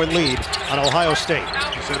 3-point lead on Ohio State.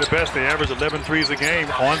 You said it best, they average 11 threes a game,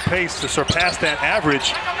 on pace to surpass that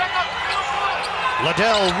average.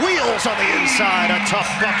 Liddell wheels on the inside, a tough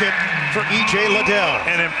bucket for E.J. Liddell.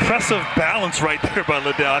 An impressive balance right there by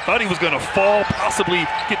Liddell. I thought he was going to fall, possibly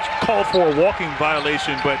get called for a walking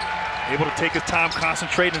violation, but able to take his time,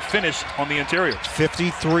 concentrate, and finish on the interior.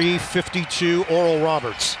 53-52, Oral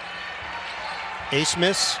Roberts.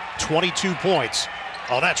 Abmas, 22 points.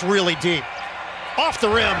 Oh, that's really deep. Off the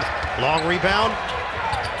rim, long rebound.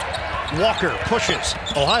 Walker pushes.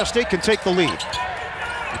 Ohio State can take the lead.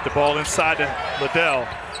 Get the ball inside to Liddell.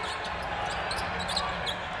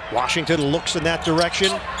 Washington looks in that direction.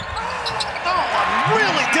 Oh, a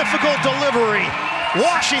really difficult delivery.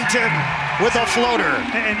 Washington with a floater.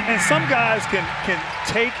 And some guys can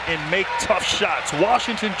take and make tough shots.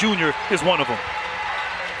 Washington Jr. is one of them.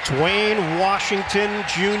 Dwayne Washington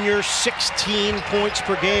Jr., 16 points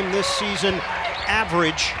per game this season,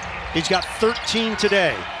 average. He's got 13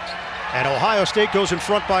 today. And Ohio State goes in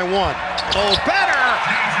front by 1. Oh, better!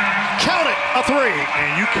 Count it, a 3.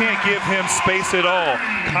 And you can't give him space at all.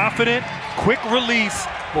 Confident, quick release,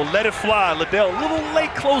 will let it fly. Liddell a little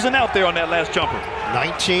late closing out there on that last jumper.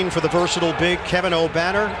 19 for the versatile big Kevin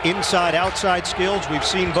Obanor. Inside, outside skills, we've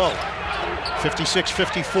seen both.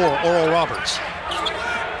 56-54, Oral Roberts.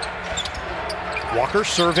 Walker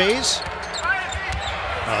surveys.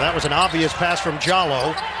 That was an obvious pass from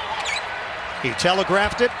Jallo. He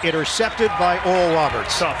telegraphed it, intercepted by Oral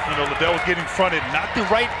Roberts. Tough. You know, Liddell was getting fronted. Not the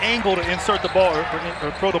right angle to insert the ball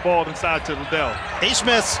or throw the ball inside to Liddell.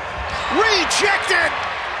 Abmas rejected.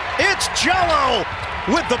 It's Jallo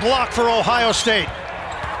with the block for Ohio State.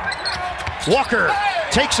 Walker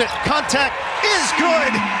takes it. Contact is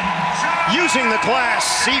good. Using the glass,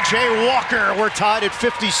 C.J. Walker. We're tied at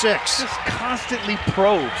 56. Just constantly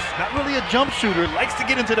probes. Not really a jump shooter. Likes to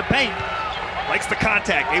get into the paint. Likes the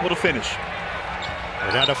contact. Able to finish.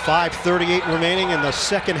 We're down to 5:38 remaining in the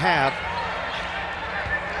second half.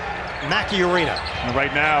 Mackey Arena. And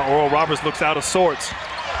right now, Oral Roberts looks out of sorts.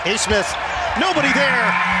 Abmas, nobody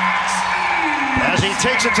there as he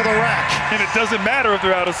takes it to the rack. And it doesn't matter if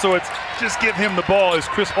they're out of sorts. Just give him the ball as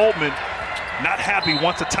Chris Holtman, not happy,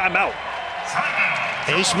 wants a timeout.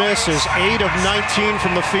 Abmas is 8 of 19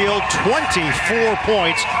 from the field, 24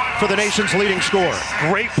 points for the nation's leading scorer.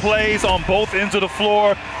 Great plays on both ends of the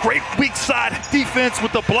floor. Great weak side defense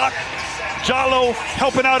with the block. Jallo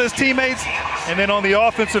helping out his teammates. And then on the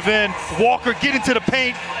offensive end, Walker getting to the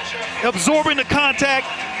paint, absorbing the contact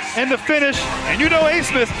and the finish. And you know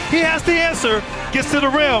Abmas, he has the answer. Gets to the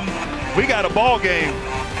rim. We got a ball game.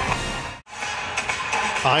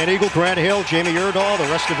 Ian Eagle, Grant Hill, Jamie Erdahl, the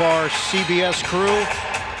rest of our CBS crew.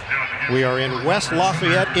 We are in West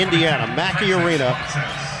Lafayette, Indiana, Mackey Arena.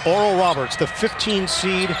 Oral Roberts, the 15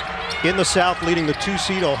 seed in the South, leading the 2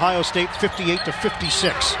 seed Ohio State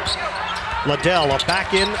 58-56. Liddell, a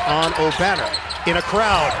back in on Obanor. In a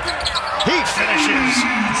crowd, he finishes.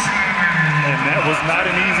 And that was not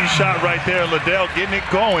an easy shot right there. Liddell getting it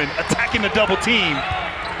going, attacking the double team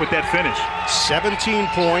with that finish. 17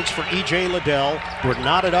 points for E.J. Liddell. We're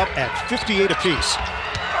knotted up at 58 apiece.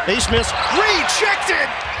 Abmas rejected.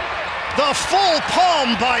 The full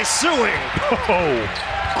palm by Sewing. Oh,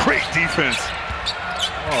 great defense.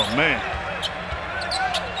 Oh, man.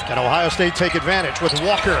 Can Ohio State take advantage with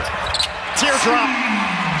Walker? Teardrop.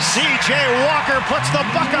 C.J. Walker puts the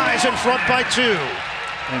Buckeyes in front by 2.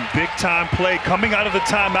 And big-time play coming out of the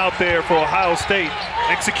timeout there for Ohio State,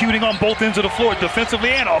 executing on both ends of the floor,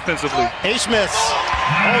 defensively and offensively. Abmas.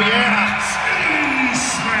 Oh, yeah.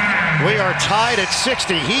 We are tied at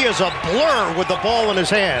 60. He is a blur with the ball in his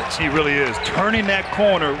hands. He really is. Turning that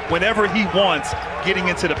corner whenever he wants, getting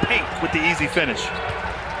into the paint with the easy finish.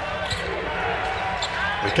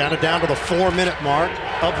 We're kind of down to the 4-minute mark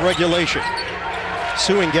of regulation.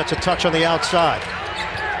 Sewing gets a touch on the outside.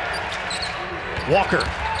 Walker,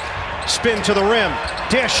 spin to the rim,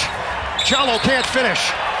 dish. Jallo can't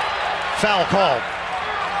finish. Foul called.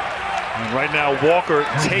 And right now, Walker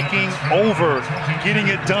taking over, getting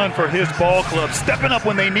it done for his ball club, stepping up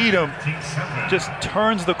when they need him. Just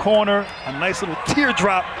turns the corner, a nice little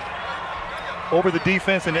teardrop over the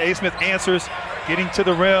defense, and Abmas answers, getting to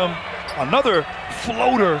the rim. Another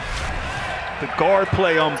floater. The guard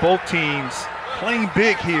play on both teams, playing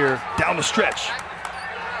big here down the stretch.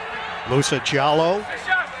 Musa Jallo,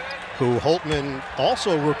 who Holtman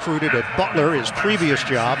also recruited at Butler, his previous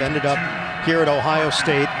job, ended up here at Ohio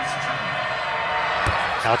State.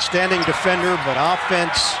 Outstanding defender, but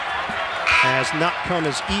offense has not come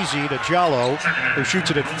as easy to Jallo, who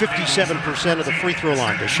shoots it at 57% of the free throw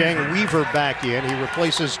line. Deshang Weaver back in. He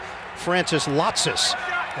replaces Francis Lotsis.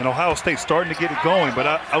 And Ohio State starting to get it going, but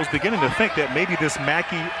I was beginning to think that maybe this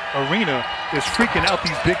Mackey Arena is freaking out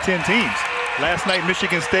these Big Ten teams. Last night,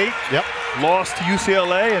 Michigan State lost to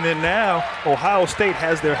UCLA, and then now Ohio State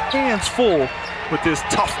has their hands full with this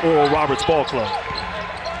tough Oral Roberts ball club.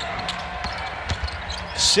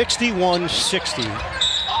 61-60,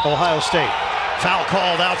 Ohio State. Foul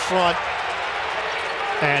called out front,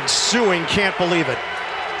 and Sewing can't believe it.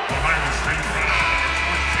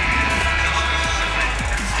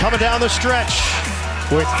 Coming down the stretch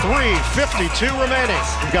with 3:52 remaining.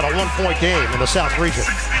 We've got a 1-point game in the South region.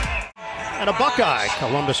 And a Buckeye,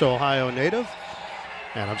 Columbus, Ohio native.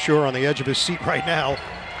 And I'm sure on the edge of his seat right now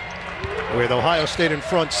with Ohio State in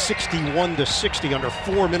front 61-60 under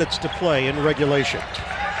 4 minutes to play in regulation.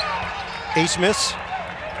 Abmas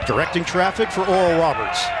directing traffic for Oral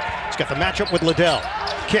Roberts. He's got the matchup with Liddell.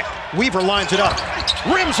 Kick. Weaver lines it up.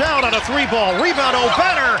 Rims out on a 3-ball. Rebound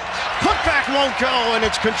Obanor. Putback won't go, and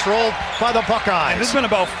it's controlled by the Buckeyes. And there's been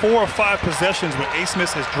about 4 or 5 possessions when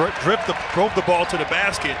Abmas has drove the ball to the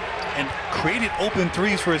basket and created open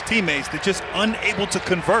threes for his teammates. They're just unable to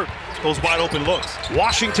convert those wide open looks.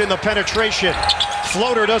 Washington, the penetration.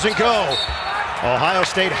 Floater doesn't go. Ohio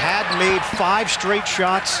State had made 5 straight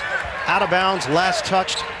shots out of bounds, last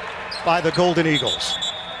touched by the Golden Eagles.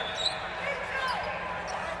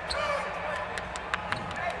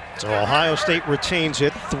 So Ohio State retains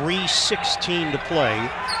it, 3:16 to play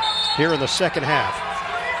here in the second half.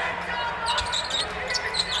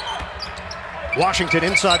 Washington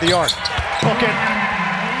inside the arc. Hook it.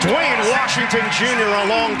 Dwayne Washington Jr. a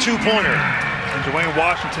long 2-pointer. And Dwayne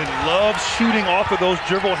Washington loves shooting off of those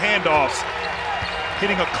dribble handoffs.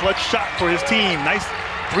 Hitting a clutch shot for his team. Nice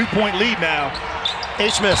 3-point lead now.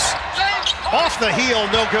 Abmas off the heel,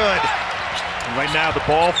 no good. And right now, the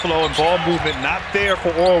ball flow and ball movement not there for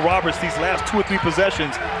Oral Roberts these last 2 or 3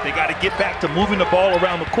 possessions. They got to get back to moving the ball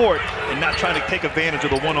around the court and not trying to take advantage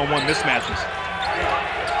of the one-on-one mismatches.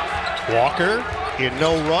 Walker in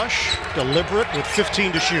no rush, deliberate with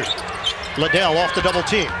 15 to shoot. Liddell off the double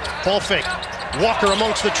team. Ball fake. Walker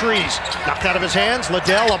amongst the trees. Knocked out of his hands.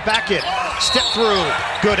 Liddell a back it. Step through.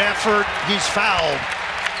 Good effort. He's fouled.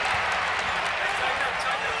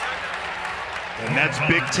 And that's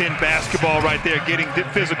Big Ten basketball right there, getting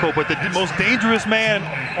physical. But the most dangerous man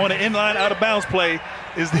on an inline out-of-bounds play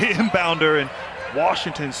is the inbounder. And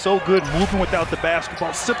Washington so good moving without the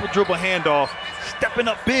basketball. Simple dribble handoff. Stepping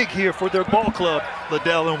up big here for their ball club,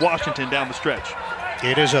 Liddell and Washington down the stretch.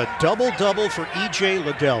 It is a double-double for E.J.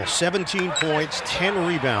 Liddell. 17 points, 10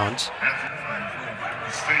 rebounds.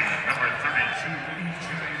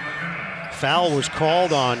 Foul was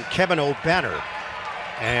called on Kevin Obanor.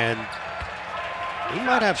 And he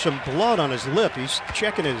might have some blood on his lip. He's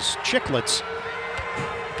checking his chiclets.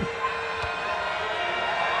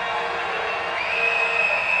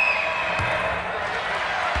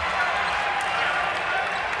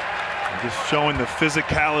 Just showing the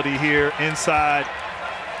physicality here inside.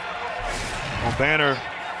 Obanor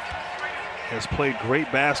has played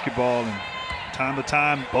great basketball, and time to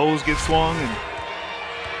time, bows get swung and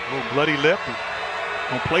a little bloody lip.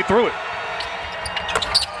 Gonna play through it.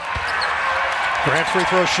 Grant free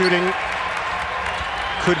throw shooting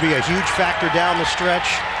could be a huge factor down the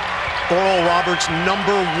stretch. Oral Roberts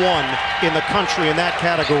 #1 in the country in that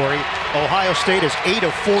category. Ohio State is 8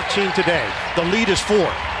 of 14 today. The lead is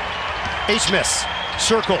 4. Abmas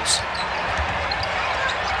circles.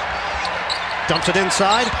 Dumps it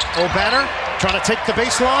inside. Obanor trying to take the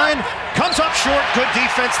baseline. Comes up short. Good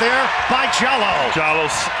defense there by Jallo.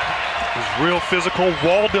 Jallo's was real physical,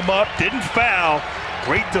 walled him up, didn't foul.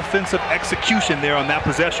 Great defensive execution there on that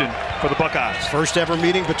possession for the Buckeyes. First ever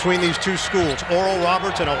meeting between these two schools, Oral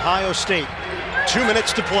Roberts and Ohio State. 2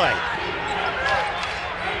 minutes to play.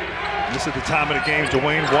 This is the time of the game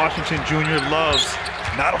Dwayne Washington Jr. loves.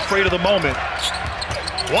 Not afraid of the moment.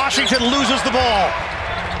 Washington loses the ball.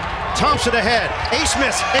 Thompson ahead.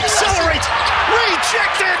 Abmas accelerates.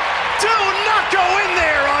 Rejected. Do not go in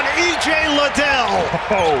there on E.J. Liddell.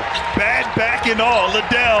 Oh, bad back and all.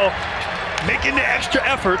 Liddell making the extra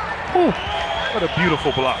effort. Whew, what a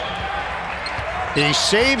beautiful block. He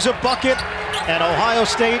saves a bucket, and Ohio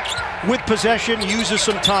State, with possession, uses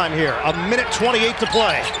some time here. 1:28 to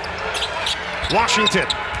play. Washington.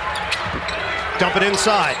 Dump it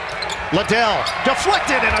inside. Liddell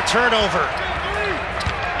deflected and a turnover.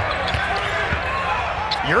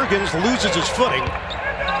 Jurgens loses his footing.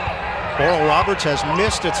 Oral Roberts has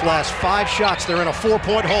missed its last 5 shots. They're in a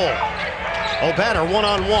 4-point hole. Obanor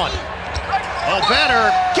one-on-one.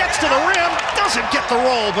 Obanor gets to the rim, doesn't get the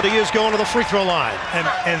roll, but he is going to the free throw line.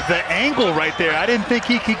 And the angle right there, I didn't think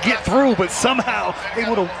he could get through, but somehow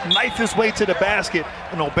able to knife his way to the basket.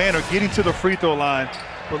 And Obanor getting to the free throw line.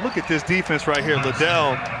 But look at this defense right here.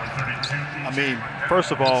 Liddell, I mean,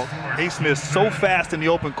 first of all, Abmas so fast in the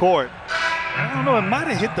open court. I don't know, it might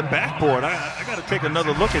have hit the backboard. I got to take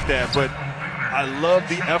another look at that, but I love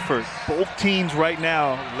the effort. Both teams right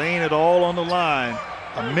now laying it all on the line.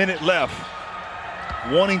 1 minute left,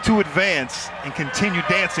 wanting to advance and continue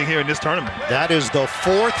dancing here in this tournament. That is the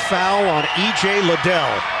 4th foul on E.J.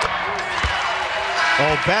 Liddell.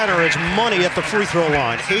 Obanor is money at the free throw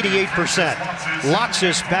line, 88%. Locks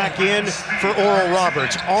this back in for Oral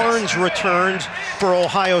Roberts. Arns returns for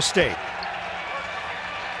Ohio State.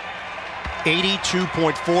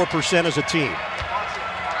 82.4% as a team.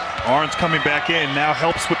 Arns coming back in now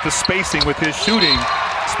helps with the spacing with his shooting.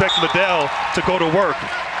 Expect Liddell to go to work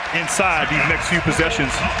inside these next few possessions.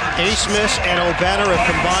 Abmas and Obanor have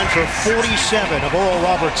combined for 47 of Oral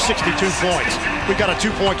Roberts' 62 points. We've got a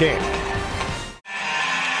 2-point game.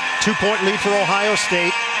 2-point lead for Ohio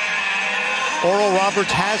State. Oral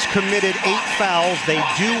Roberts has committed 8 fouls. They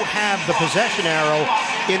do have the possession arrow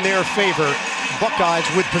in their favor. Buckeyes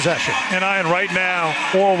with possession. And Ian, right now,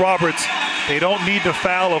 Oral Roberts, they don't need to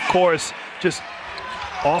foul, of course. Just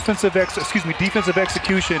defensive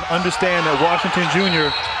execution, understand that Washington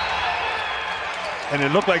Jr., and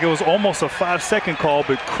it looked like it was almost a 5-second call,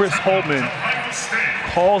 but Chris Holtmann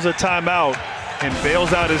calls a timeout and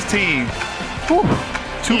bails out his team. Whew.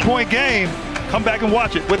 2-point game. Come back and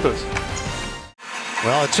watch it with us.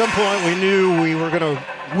 Well, at some point we knew we were going to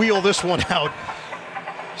wheel this one out.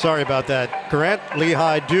 Sorry about that. Grant,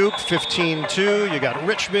 Lehigh, Duke, 15-2. You got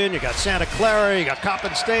Richmond, you got Santa Clara, you got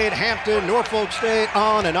Coppin State, Hampton, Norfolk State,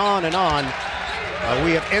 on and on and on.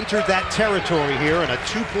 We have entered that territory here in a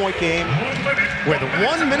 2-point game with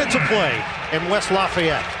 1 minute to play in West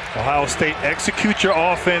Lafayette. Ohio State execute your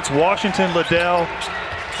offense. Washington, Liddell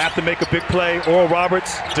have to make a big play. Oral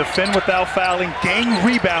Roberts defend without fouling, gain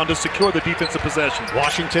rebound to secure the defensive possession.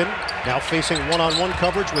 Washington now facing one-on-one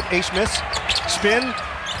coverage with A. Smith. Spin,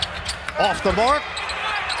 off the mark.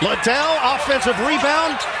 Liddell, offensive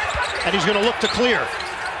rebound, and he's going to look to clear.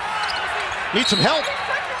 Needs some help.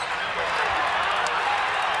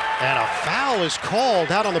 And a foul is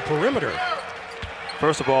called out on the perimeter.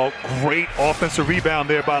 First of all, great offensive rebound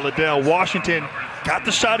there by Liddell. Washington got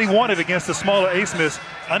the shot he wanted against the smaller A. Smith,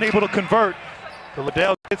 unable to convert. But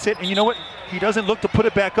Liddell gets it, and you know what? He doesn't look to put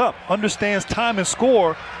it back up. Understands time and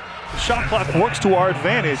score. The shot clock works to our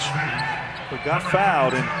advantage, but got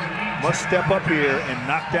fouled and must step up here and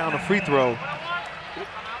knock down a free throw.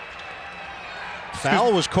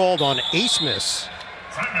 Foul was called on A. Smith.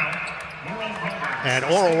 And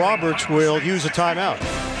Oral Roberts will use a timeout.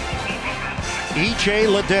 E.J.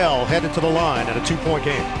 Liddell headed to the line at a 2-point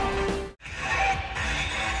game.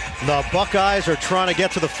 The Buckeyes are trying to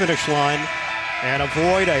get to the finish line and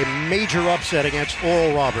avoid a major upset against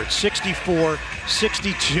Oral Roberts.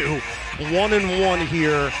 64-62, 1-1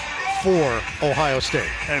 here for Ohio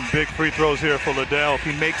State. And big free throws here for Liddell. If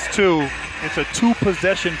he makes 2, it's a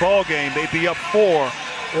 2-possession ball game. They'd be up 4.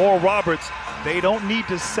 Oral Roberts, they don't need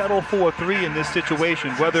to settle for a 3 in this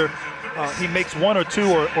situation, whether he makes 1 or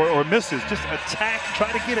 2 or misses. Just attack,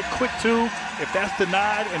 try to get a quick 2. If that's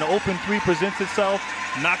denied and an open 3 presents itself,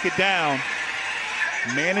 knock it down.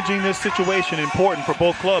 Managing this situation important for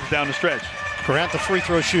both clubs down the stretch. Grant, the free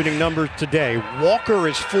throw shooting number today. Walker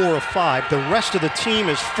is 4 of 5. The rest of the team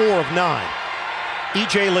is 4 of 9.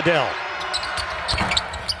 E.J. Liddell.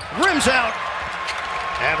 Rims out.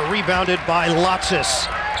 And rebounded by Lotsis.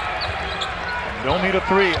 You don't need a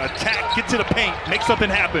 3. Attack, get to the paint, make something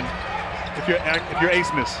happen if you're A.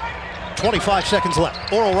 Smith. 25 seconds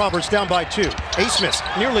left. Oral Roberts down by 2. A. Smith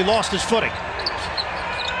nearly lost his footing.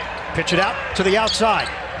 Pitch it out to the outside.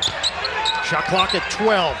 Shot clock at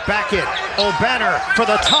 12. Back in. Obanor for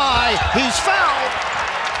the tie. He's fouled.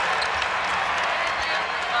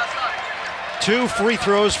 2 free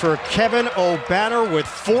throws for Kevin Obanor with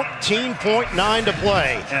 14.9 to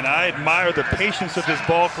play. And I admire the patience of this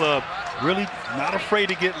ball club. Really not afraid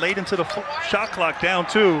to get late into the shot clock, down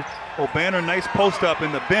 2. Obanor, nice post up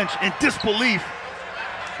in the bench in disbelief.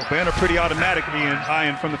 Obanor pretty automatic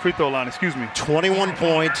eyeing from the free throw line, 21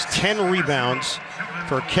 points, 10 rebounds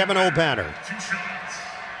for Kevin Obanor.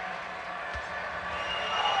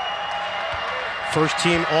 First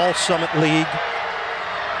team All-Summit League.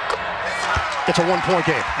 It's a 1-point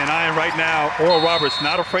game. And eyeing right now, Oral Roberts,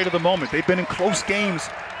 not afraid of the moment. They've been in close games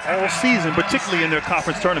all season, particularly in their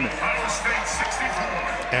conference tournament.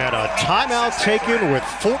 And a timeout taken with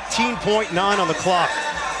 14.9 on the clock.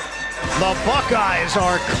 The Buckeyes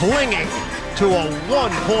are clinging to a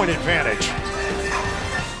 1-point advantage.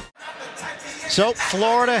 So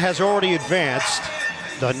Florida has already advanced.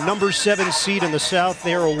 The number 7 seed in the South,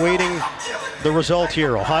 they're awaiting the result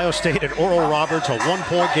here. Ohio State and Oral Roberts, a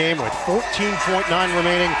 1-point game with 14.9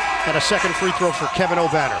 remaining, and a second free throw for Kevin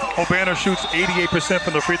Obanor. Obanor shoots 88%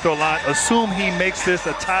 from the free throw line. Assume he makes this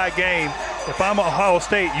a tie game. If I'm Ohio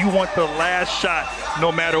State, you want the last shot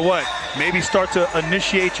no matter what. Maybe start to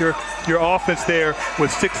initiate your offense there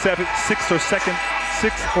with 6 or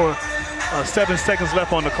 7 seconds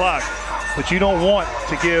left on the clock. But you don't want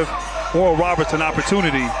to give Oral Roberts an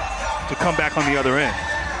opportunity to come back on the other end.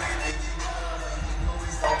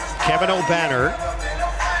 Kevin Obanor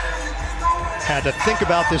had to think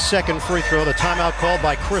about this second free throw. The timeout called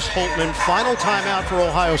by Chris Holtmann. Final timeout for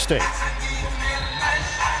Ohio State.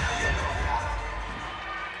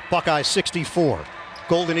 Buckeyes 64,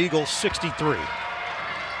 Golden Eagles 63.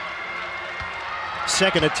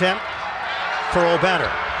 Second attempt for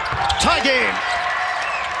Obanor. Tie game.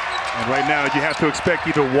 And right now you have to expect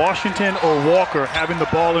either Washington or Walker having the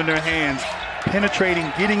ball in their hands,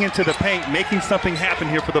 penetrating, getting into the paint, making something happen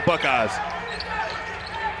here for the Buckeyes.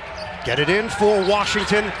 Get it in for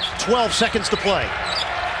Washington. 12 seconds to play.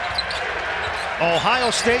 Ohio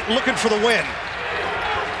State looking for the win.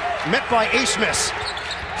 Met by A. Smith.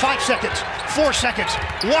 5 seconds, 4 seconds.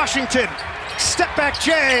 Washington, step back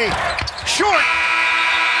Jay, short.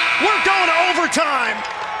 We're going to overtime.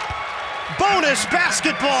 Bonus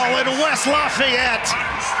basketball in West Lafayette.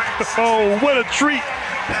 Oh, what a treat.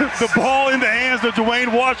 The ball in the hands of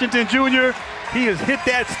Dwayne Washington Jr. He has hit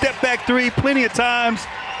that step back three plenty of times,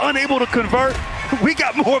 unable to convert. We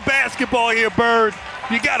got more basketball here, Bird.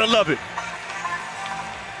 You gotta love it.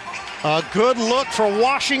 A good look for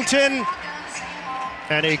Washington,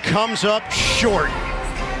 and he comes up short.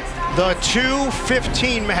 The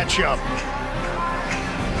 2-15 matchup.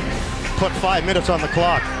 Put 5 minutes on the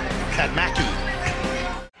clock at Mackey.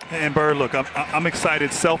 And Bird, look, I'm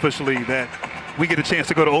excited selfishly that we get a chance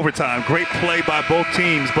to go to overtime. Great play by both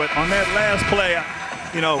teams, but on that last play,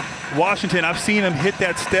 you know, Washington, I've seen him hit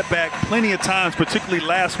that step back plenty of times, particularly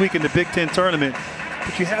last week in the Big Ten tournament.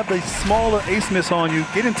 But you have the smaller Abmas on you,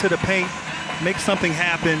 get into the paint, make something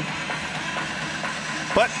happen.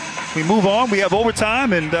 But we move on, we have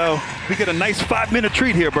overtime, and we get a nice 5-minute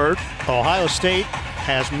treat here, Bird. Ohio State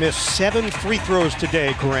has missed 7 free throws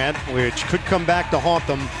today, Grant, which could come back to haunt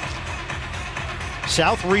them.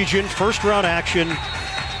 South Region, first round action.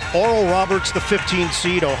 Oral Roberts, the 15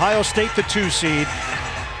 seed. Ohio State, the 2 seed.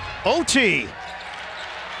 OT.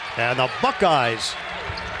 And the Buckeyes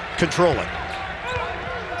control it.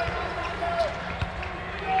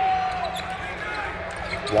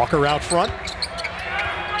 Walker out front.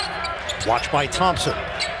 Watch by Thompson.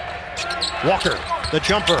 Walker, the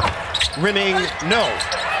jumper. Rimming, no.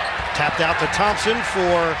 Tapped out to Thompson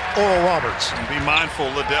for Oral Roberts. And be mindful,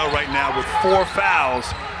 Liddell right now with 4 fouls.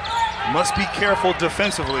 Must be careful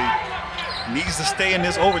defensively. Needs to stay in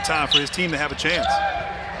this overtime for his team to have a chance.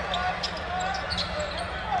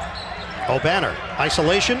 Obanor,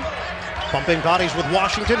 isolation. Bumping bodies with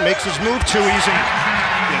Washington, makes his move too easy.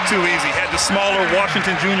 Yeah, too easy. Had the smaller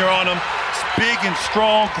Washington Jr. on him. Big and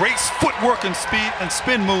strong, great footwork and speed and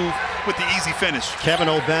spin move with the easy finish. Kevin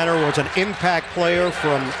Obanor was an impact player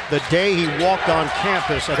from the day he walked on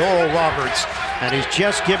campus at Oral Roberts, and he's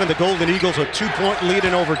just given the Golden Eagles a 2-point lead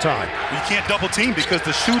in overtime. You can't double team because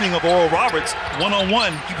the shooting of Oral Roberts,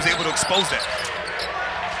 one-on-one, he was able to expose that.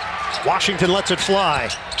 Washington lets it fly.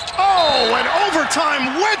 Oh, an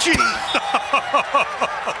overtime wedgie!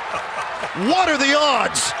 What are the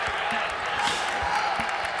odds?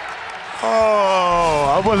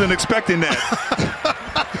 Oh, I wasn't expecting that.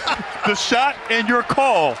 The shot and your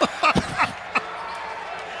call.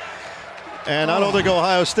 And I don't think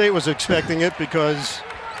Ohio State was expecting it because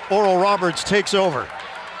Oral Roberts takes over.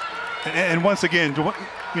 And once again,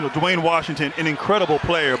 you know, Dwayne Washington, an incredible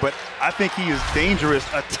player, but I think he is dangerous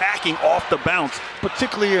attacking off the bounce,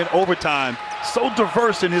 particularly in overtime. So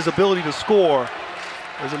diverse in his ability to score,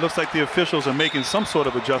 as it looks like the officials are making some sort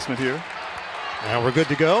of adjustment here. Now we're good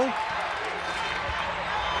to go.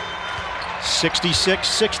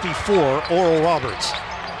 66-64, Oral Roberts.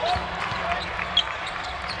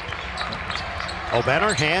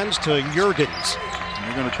 Obanor hands to Jurgens.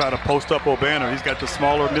 They're going to try to post up Obanor. He's got the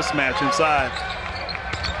smaller mismatch inside.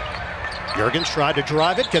 Jurgens tried to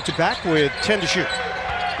drive it, gets it back with 10 to shoot.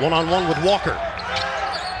 One-on-one with Walker.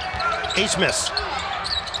 Abmas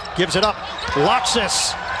gives it up.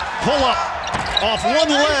 Loxis, pull up. Off one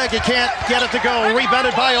leg, he can't get it to go.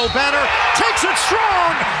 Rebounded by Obanor. Takes it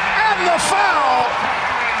strong, and the foul.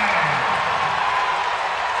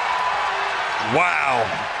 Wow,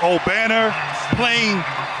 Obanor playing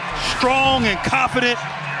strong and confident.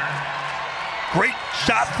 Great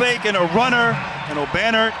shot fake and a runner. And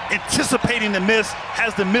Obanor anticipating the miss,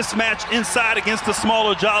 has the mismatch inside against the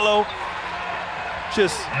smaller Jallo.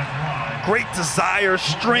 Just great desire,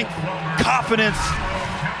 strength, confidence.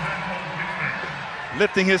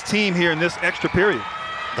 Lifting his team here in this extra period.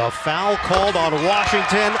 The foul called on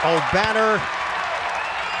Washington. Obanor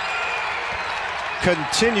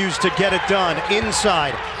continues to get it done.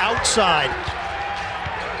 Inside, outside.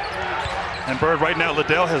 And Bird, right now,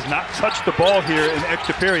 Liddell has not touched the ball here in the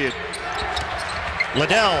extra period.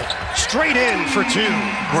 Liddell straight in for 2.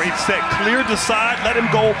 Great set, cleared the side, let him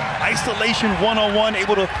go. Isolation one-on-one,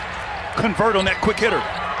 able to convert on that quick hitter.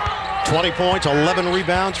 20 points, 11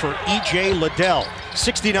 rebounds for E.J. Liddell.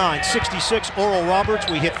 69-66, Oral Roberts.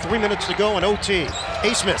 We hit 3 minutes to go in OT.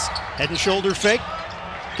 Abmas, head and shoulder fake,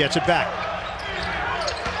 gets it back.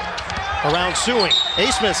 Around Suing.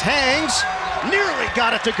 Abmas hangs, nearly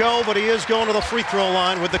got it to go, but he is going to the free throw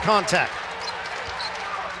line with the contact.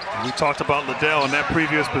 We talked about Liddell in that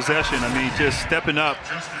previous possession. I mean, just stepping up,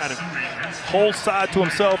 had a whole side to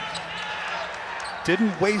himself.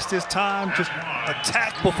 Didn't waste his time, just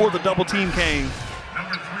attacked before the double team came,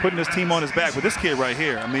 putting his team on his back. But this kid right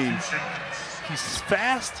here, I mean, He's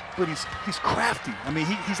fast, but he's crafty. I mean,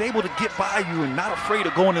 he's able to get by you and not afraid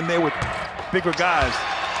of going in there with bigger guys.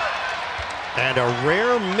 And a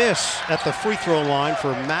rare miss at the free throw line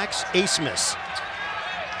for Max Abmas.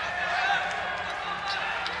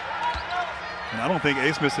 And I don't think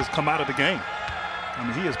Abmas has come out of the game. I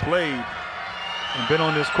mean, he has played and been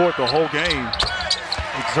on this court the whole game,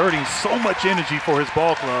 exerting so much energy for his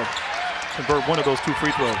ball club. Convert one of those 2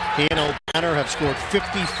 free throws. He and Obanor have scored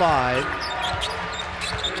 55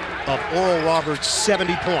 of Oral Roberts'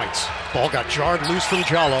 70 points. Ball got jarred loose from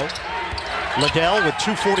Jallo. Liddell with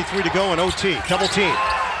 2:43 to go in OT. Double team.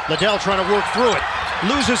 Liddell trying to work through it.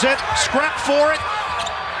 Loses it. Scrap for it.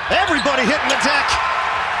 Everybody hitting the deck.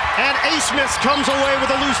 And Abmas comes away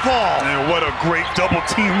with a loose ball. And what a great double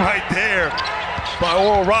team right there by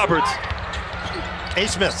Oral Roberts.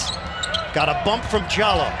 Abmas got a bump from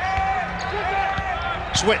Jallo.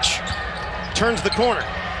 Switch. Turns the corner.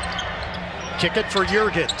 Kick it for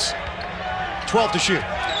Jurgens. 12 to shoot.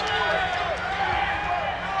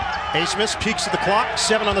 Abmas peeks at the clock.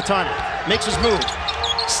 7 on the timer. Makes his move.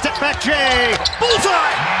 Step back Jay.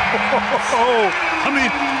 Bullseye! I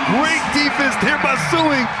mean, great defense there by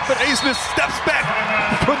Sewing, but Abmas steps back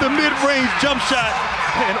for the mid-range jump shot.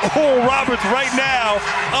 And Oral Roberts right now,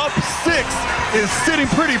 up 6, is sitting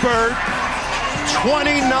pretty, Bird.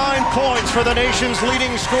 29 points for the nation's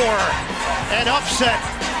leading scorer. An upset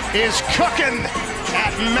is cooking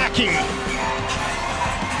at Mackey.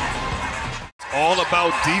 All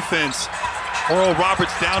about defense. Oral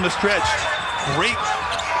Roberts down the stretch. Great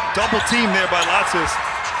double team there by Latzis,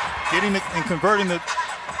 getting and converting the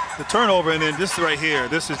turnover. And then this right here,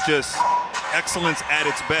 this is just excellence at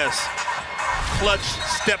its best. Clutch,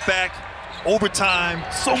 step back, overtime,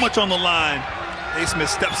 so much on the line. Abmas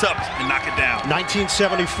steps up and knock it down.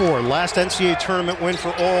 1974, last NCAA tournament win for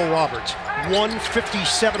Oral Roberts.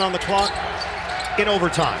 1:57 on the clock in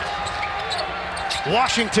overtime.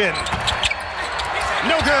 Washington.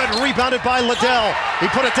 No good, rebounded by Liddell. He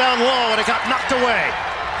put it down low and it got knocked away.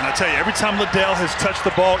 And I tell you, every time Liddell has touched the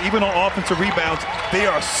ball, even on offensive rebounds, they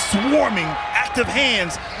are swarming active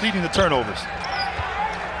hands leading the turnovers.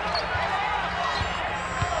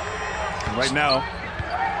 And right now,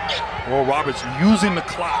 Oral Roberts using the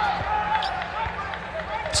clock.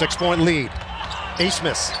 6-point lead.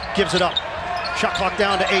 Abmas gives it up. Shot clock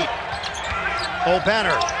down to 8.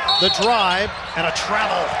 Obanor, the drive, and a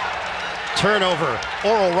travel. Turnover,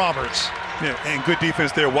 Oral Roberts. Yeah, and good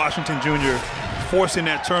defense there. Washington Jr. forcing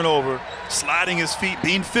that turnover, sliding his feet,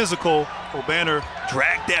 being physical. Obanor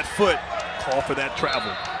dragged that foot, call for that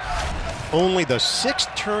travel. Only the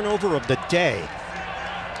 6th turnover of the day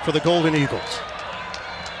for the Golden Eagles.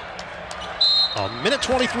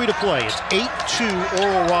 1:23 to play. It's 8-2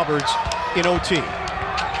 Oral Roberts in OT.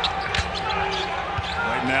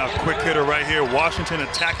 Right now, quick hitter right here. Washington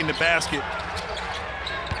attacking the basket.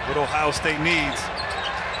 What Ohio State needs.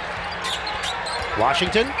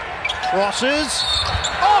 Washington crosses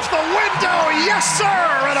off the window. Yes, sir,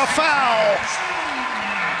 and a foul.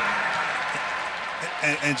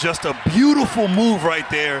 And just a beautiful move right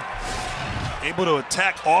there. Able to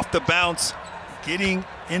attack off the bounce, getting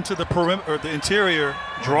into the perimeter, or the interior,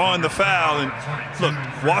 drawing the foul. And look,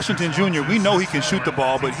 Washington Jr., we know he can shoot the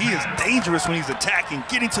ball, but he is dangerous when he's attacking,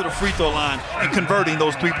 getting to the free throw line, and converting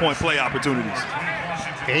those 3-point play opportunities.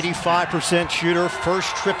 85% shooter,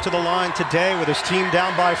 first trip to the line today with his team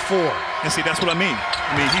down by 4. And see, that's what I mean.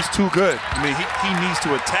 I mean, he's too good. I mean, he needs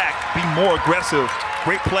to attack, be more aggressive.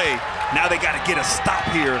 Great play. Now they got to get a stop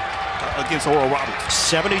here against Oral Roberts.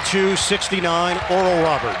 72-69, Oral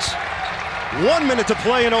Roberts. 1 minute to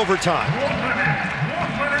play in overtime.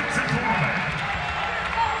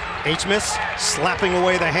 Abmas slapping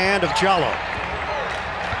away the hand of Jallo.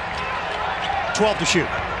 12 to shoot.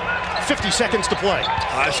 50 seconds to play.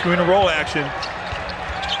 High screen and roll action.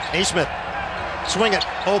 Abmas, swing it.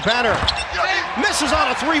 Obanor misses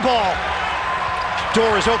on a 3-ball.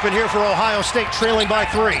 Door is open here for Ohio State, trailing by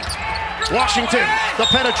 3. Washington, the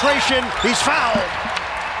penetration, he's fouled.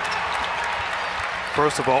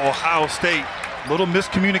 First of all, Ohio State, little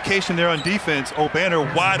miscommunication there on defense.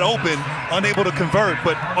 Obanor wide open, unable to convert.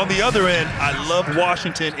 But on the other end, I love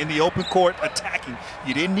Washington in the open court attacking.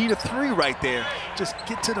 You didn't need a 3 right there. Just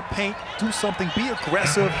get to the paint, do something, be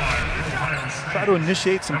aggressive, try to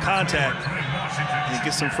initiate some contact, and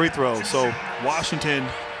get some free throws. So Washington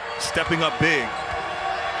stepping up big.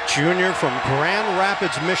 Junior from Grand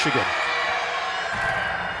Rapids, Michigan.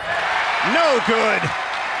 No good.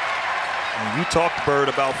 And you talked, Bird,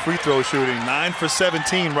 about free throw shooting. 9 for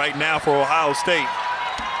 17 right now for Ohio State.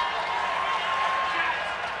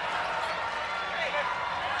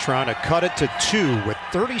 trying to cut it to 2 with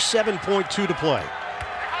 37.2 to play.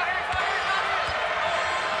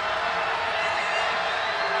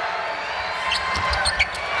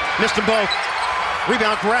 Missed them both.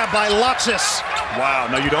 Rebound grab by Luxus. Wow,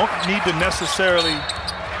 now you don't need to necessarily,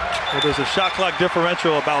 well, there's a shot clock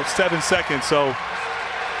differential about 7 seconds, so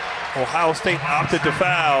Ohio State opted to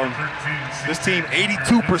foul. This team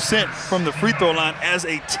 82% from the free throw line as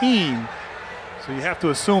a team, so you have to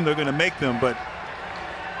assume they're going to make them, but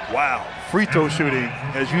wow, free throw shooting,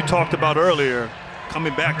 as you talked about earlier,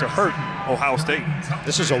 coming back to hurt Ohio State.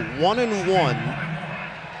 This is a 1-and-1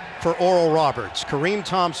 for Oral Roberts. Kareem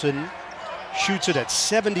Thompson shoots it at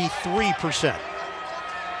 73%.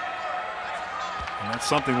 And that's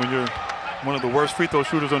something when you're one of the worst free throw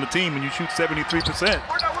shooters on the team and you shoot 73%.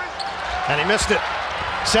 And he missed it.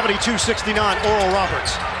 72-69, Oral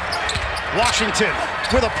Roberts. Washington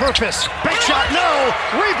with a purpose. Big shot, no!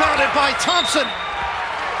 Rebounded by Thompson.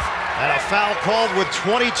 And a foul called with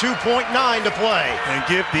 22.9 to play. And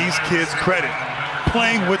give these kids credit.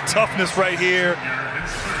 Playing with toughness right here.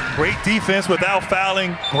 Great defense without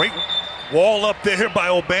fouling. Great wall up there by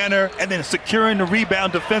Obanor. And then securing the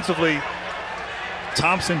rebound defensively.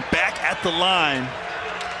 Thompson back at the line.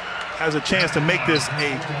 Has a chance to make this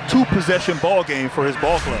a 2-possession ball game for his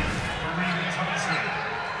ball club.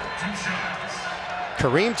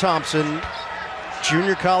 Kareem Thompson,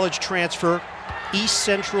 junior college transfer, East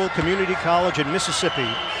Central Community College in Mississippi.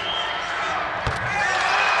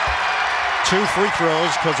 2 free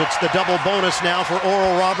throws because it's the double bonus now for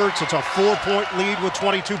Oral Roberts. It's a 4-point lead with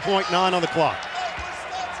 22.9 on the clock.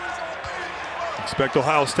 Expect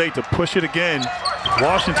Ohio State to push it again.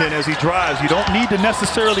 Washington as he drives. You don't need to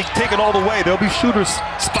necessarily take it all the way. There'll be shooters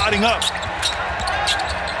spotting up.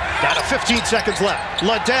 Down to 15 seconds left.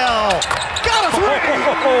 Liddell got a 3!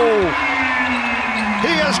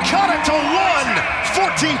 He has cut it to 1.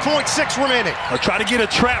 14.6 remaining. Or try to get a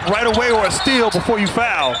trap right away or a steal before you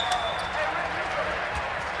foul.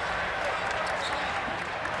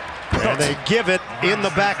 And they give it in the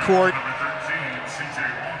backcourt.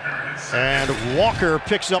 And Walker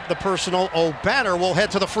picks up the personal. Obanor will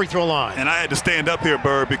head to the free throw line. And I had to stand up here,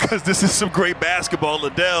 Bird, because this is some great basketball.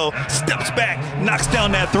 Liddell steps back, knocks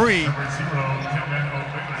down that 3.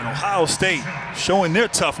 And Ohio State showing their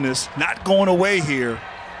toughness, not going away here.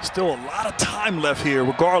 Still a lot of time left here,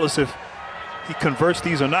 regardless if he converts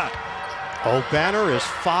these or not. Obanor is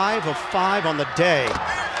 5 of 5 on the day.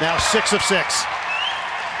 Now 6 of 6.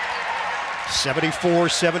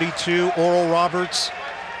 74-72, Oral Roberts.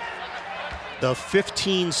 The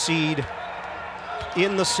 15 seed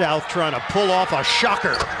in the South trying to pull off a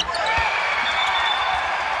shocker.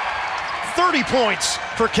 30 points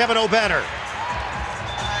for Kevin Obanor.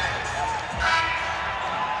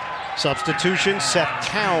 Substitution, Seth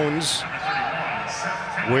Towns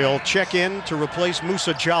will check in to replace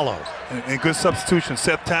Musa Jallow. And good substitution.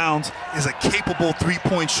 Seth Towns is a capable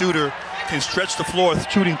 3-point shooter, can stretch the floor,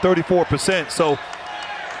 shooting 34%. So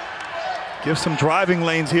give some driving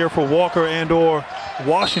lanes here for Walker and or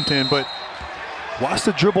Washington, but watch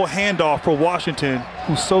the dribble handoff for Washington,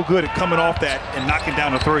 who's so good at coming off that and knocking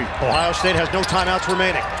down a 3. Ohio State has no timeouts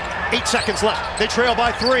remaining. 8 seconds left. They trail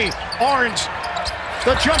by 3. Orange.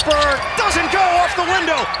 The jumper doesn't go off the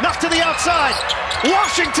window. Knocked to the outside.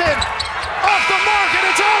 Washington off the mark, and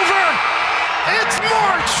it's over. It's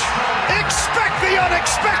March. Expect the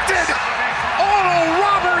unexpected. Oral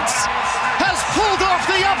Roberts has pulled off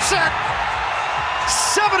the upset.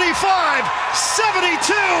 75-72.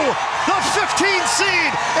 The 15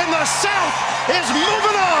 seed in the South is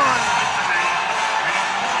moving on.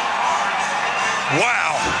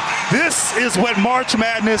 Wow. This is what March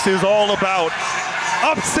Madness is all about.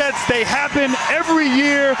 Upsets, they happen every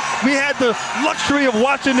year. We had the luxury of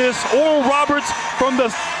watching this. Oral Roberts from the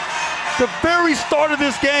very start of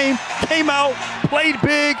this game came out, played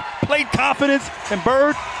big, played confidence, and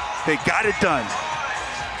Bird, they got it done.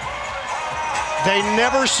 They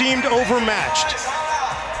never seemed overmatched.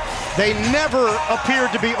 They never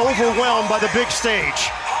appeared to be overwhelmed by the big stage.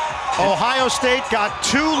 Ohio State got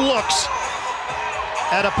 2 looks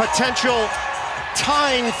at a potential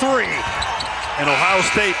tying 3. And Ohio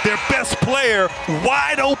State, their best player,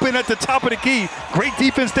 wide open at the top of the key. Great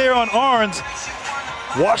defense there on Arns.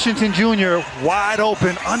 Washington Jr. wide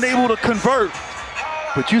open, unable to convert.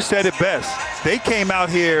 But you said it best. They came out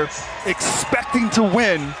here expecting to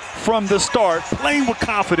win from the start, playing with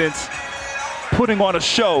confidence, putting on a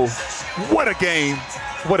show. What a game.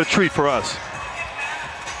 What a treat for us.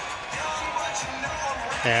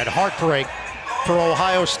 And heartbreak for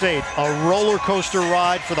Ohio State. A roller coaster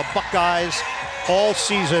ride for the Buckeyes all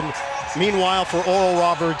season. Meanwhile, for Oral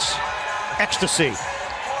Roberts, ecstasy.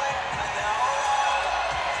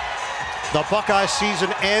 The Buckeye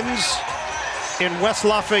season ends in West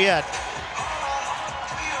Lafayette.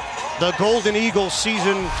 The Golden Eagles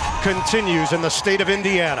season continues in the state of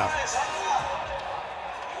Indiana.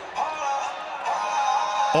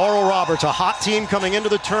 Oral Roberts, a hot team coming into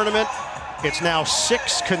the tournament. It's now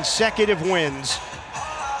 6 consecutive wins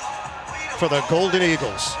for the Golden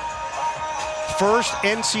Eagles. First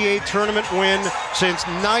NCAA tournament win since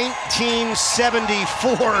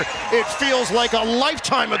 1974. It feels like a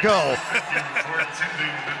lifetime ago.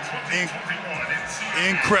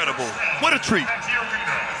 Incredible. What a treat.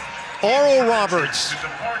 Oral Roberts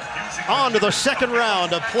on to the second round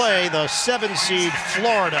to play the 7-seed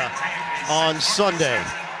Florida on Sunday.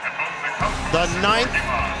 The 9th,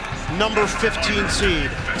 number 15 seed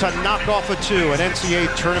to knock off a 2 in NCAA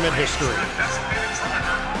tournament history.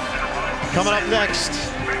 Coming up next,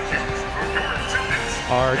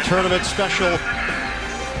 our tournament special,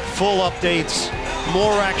 full updates,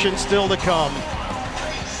 more action still to come.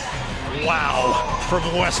 Wow, from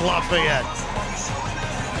West Lafayette.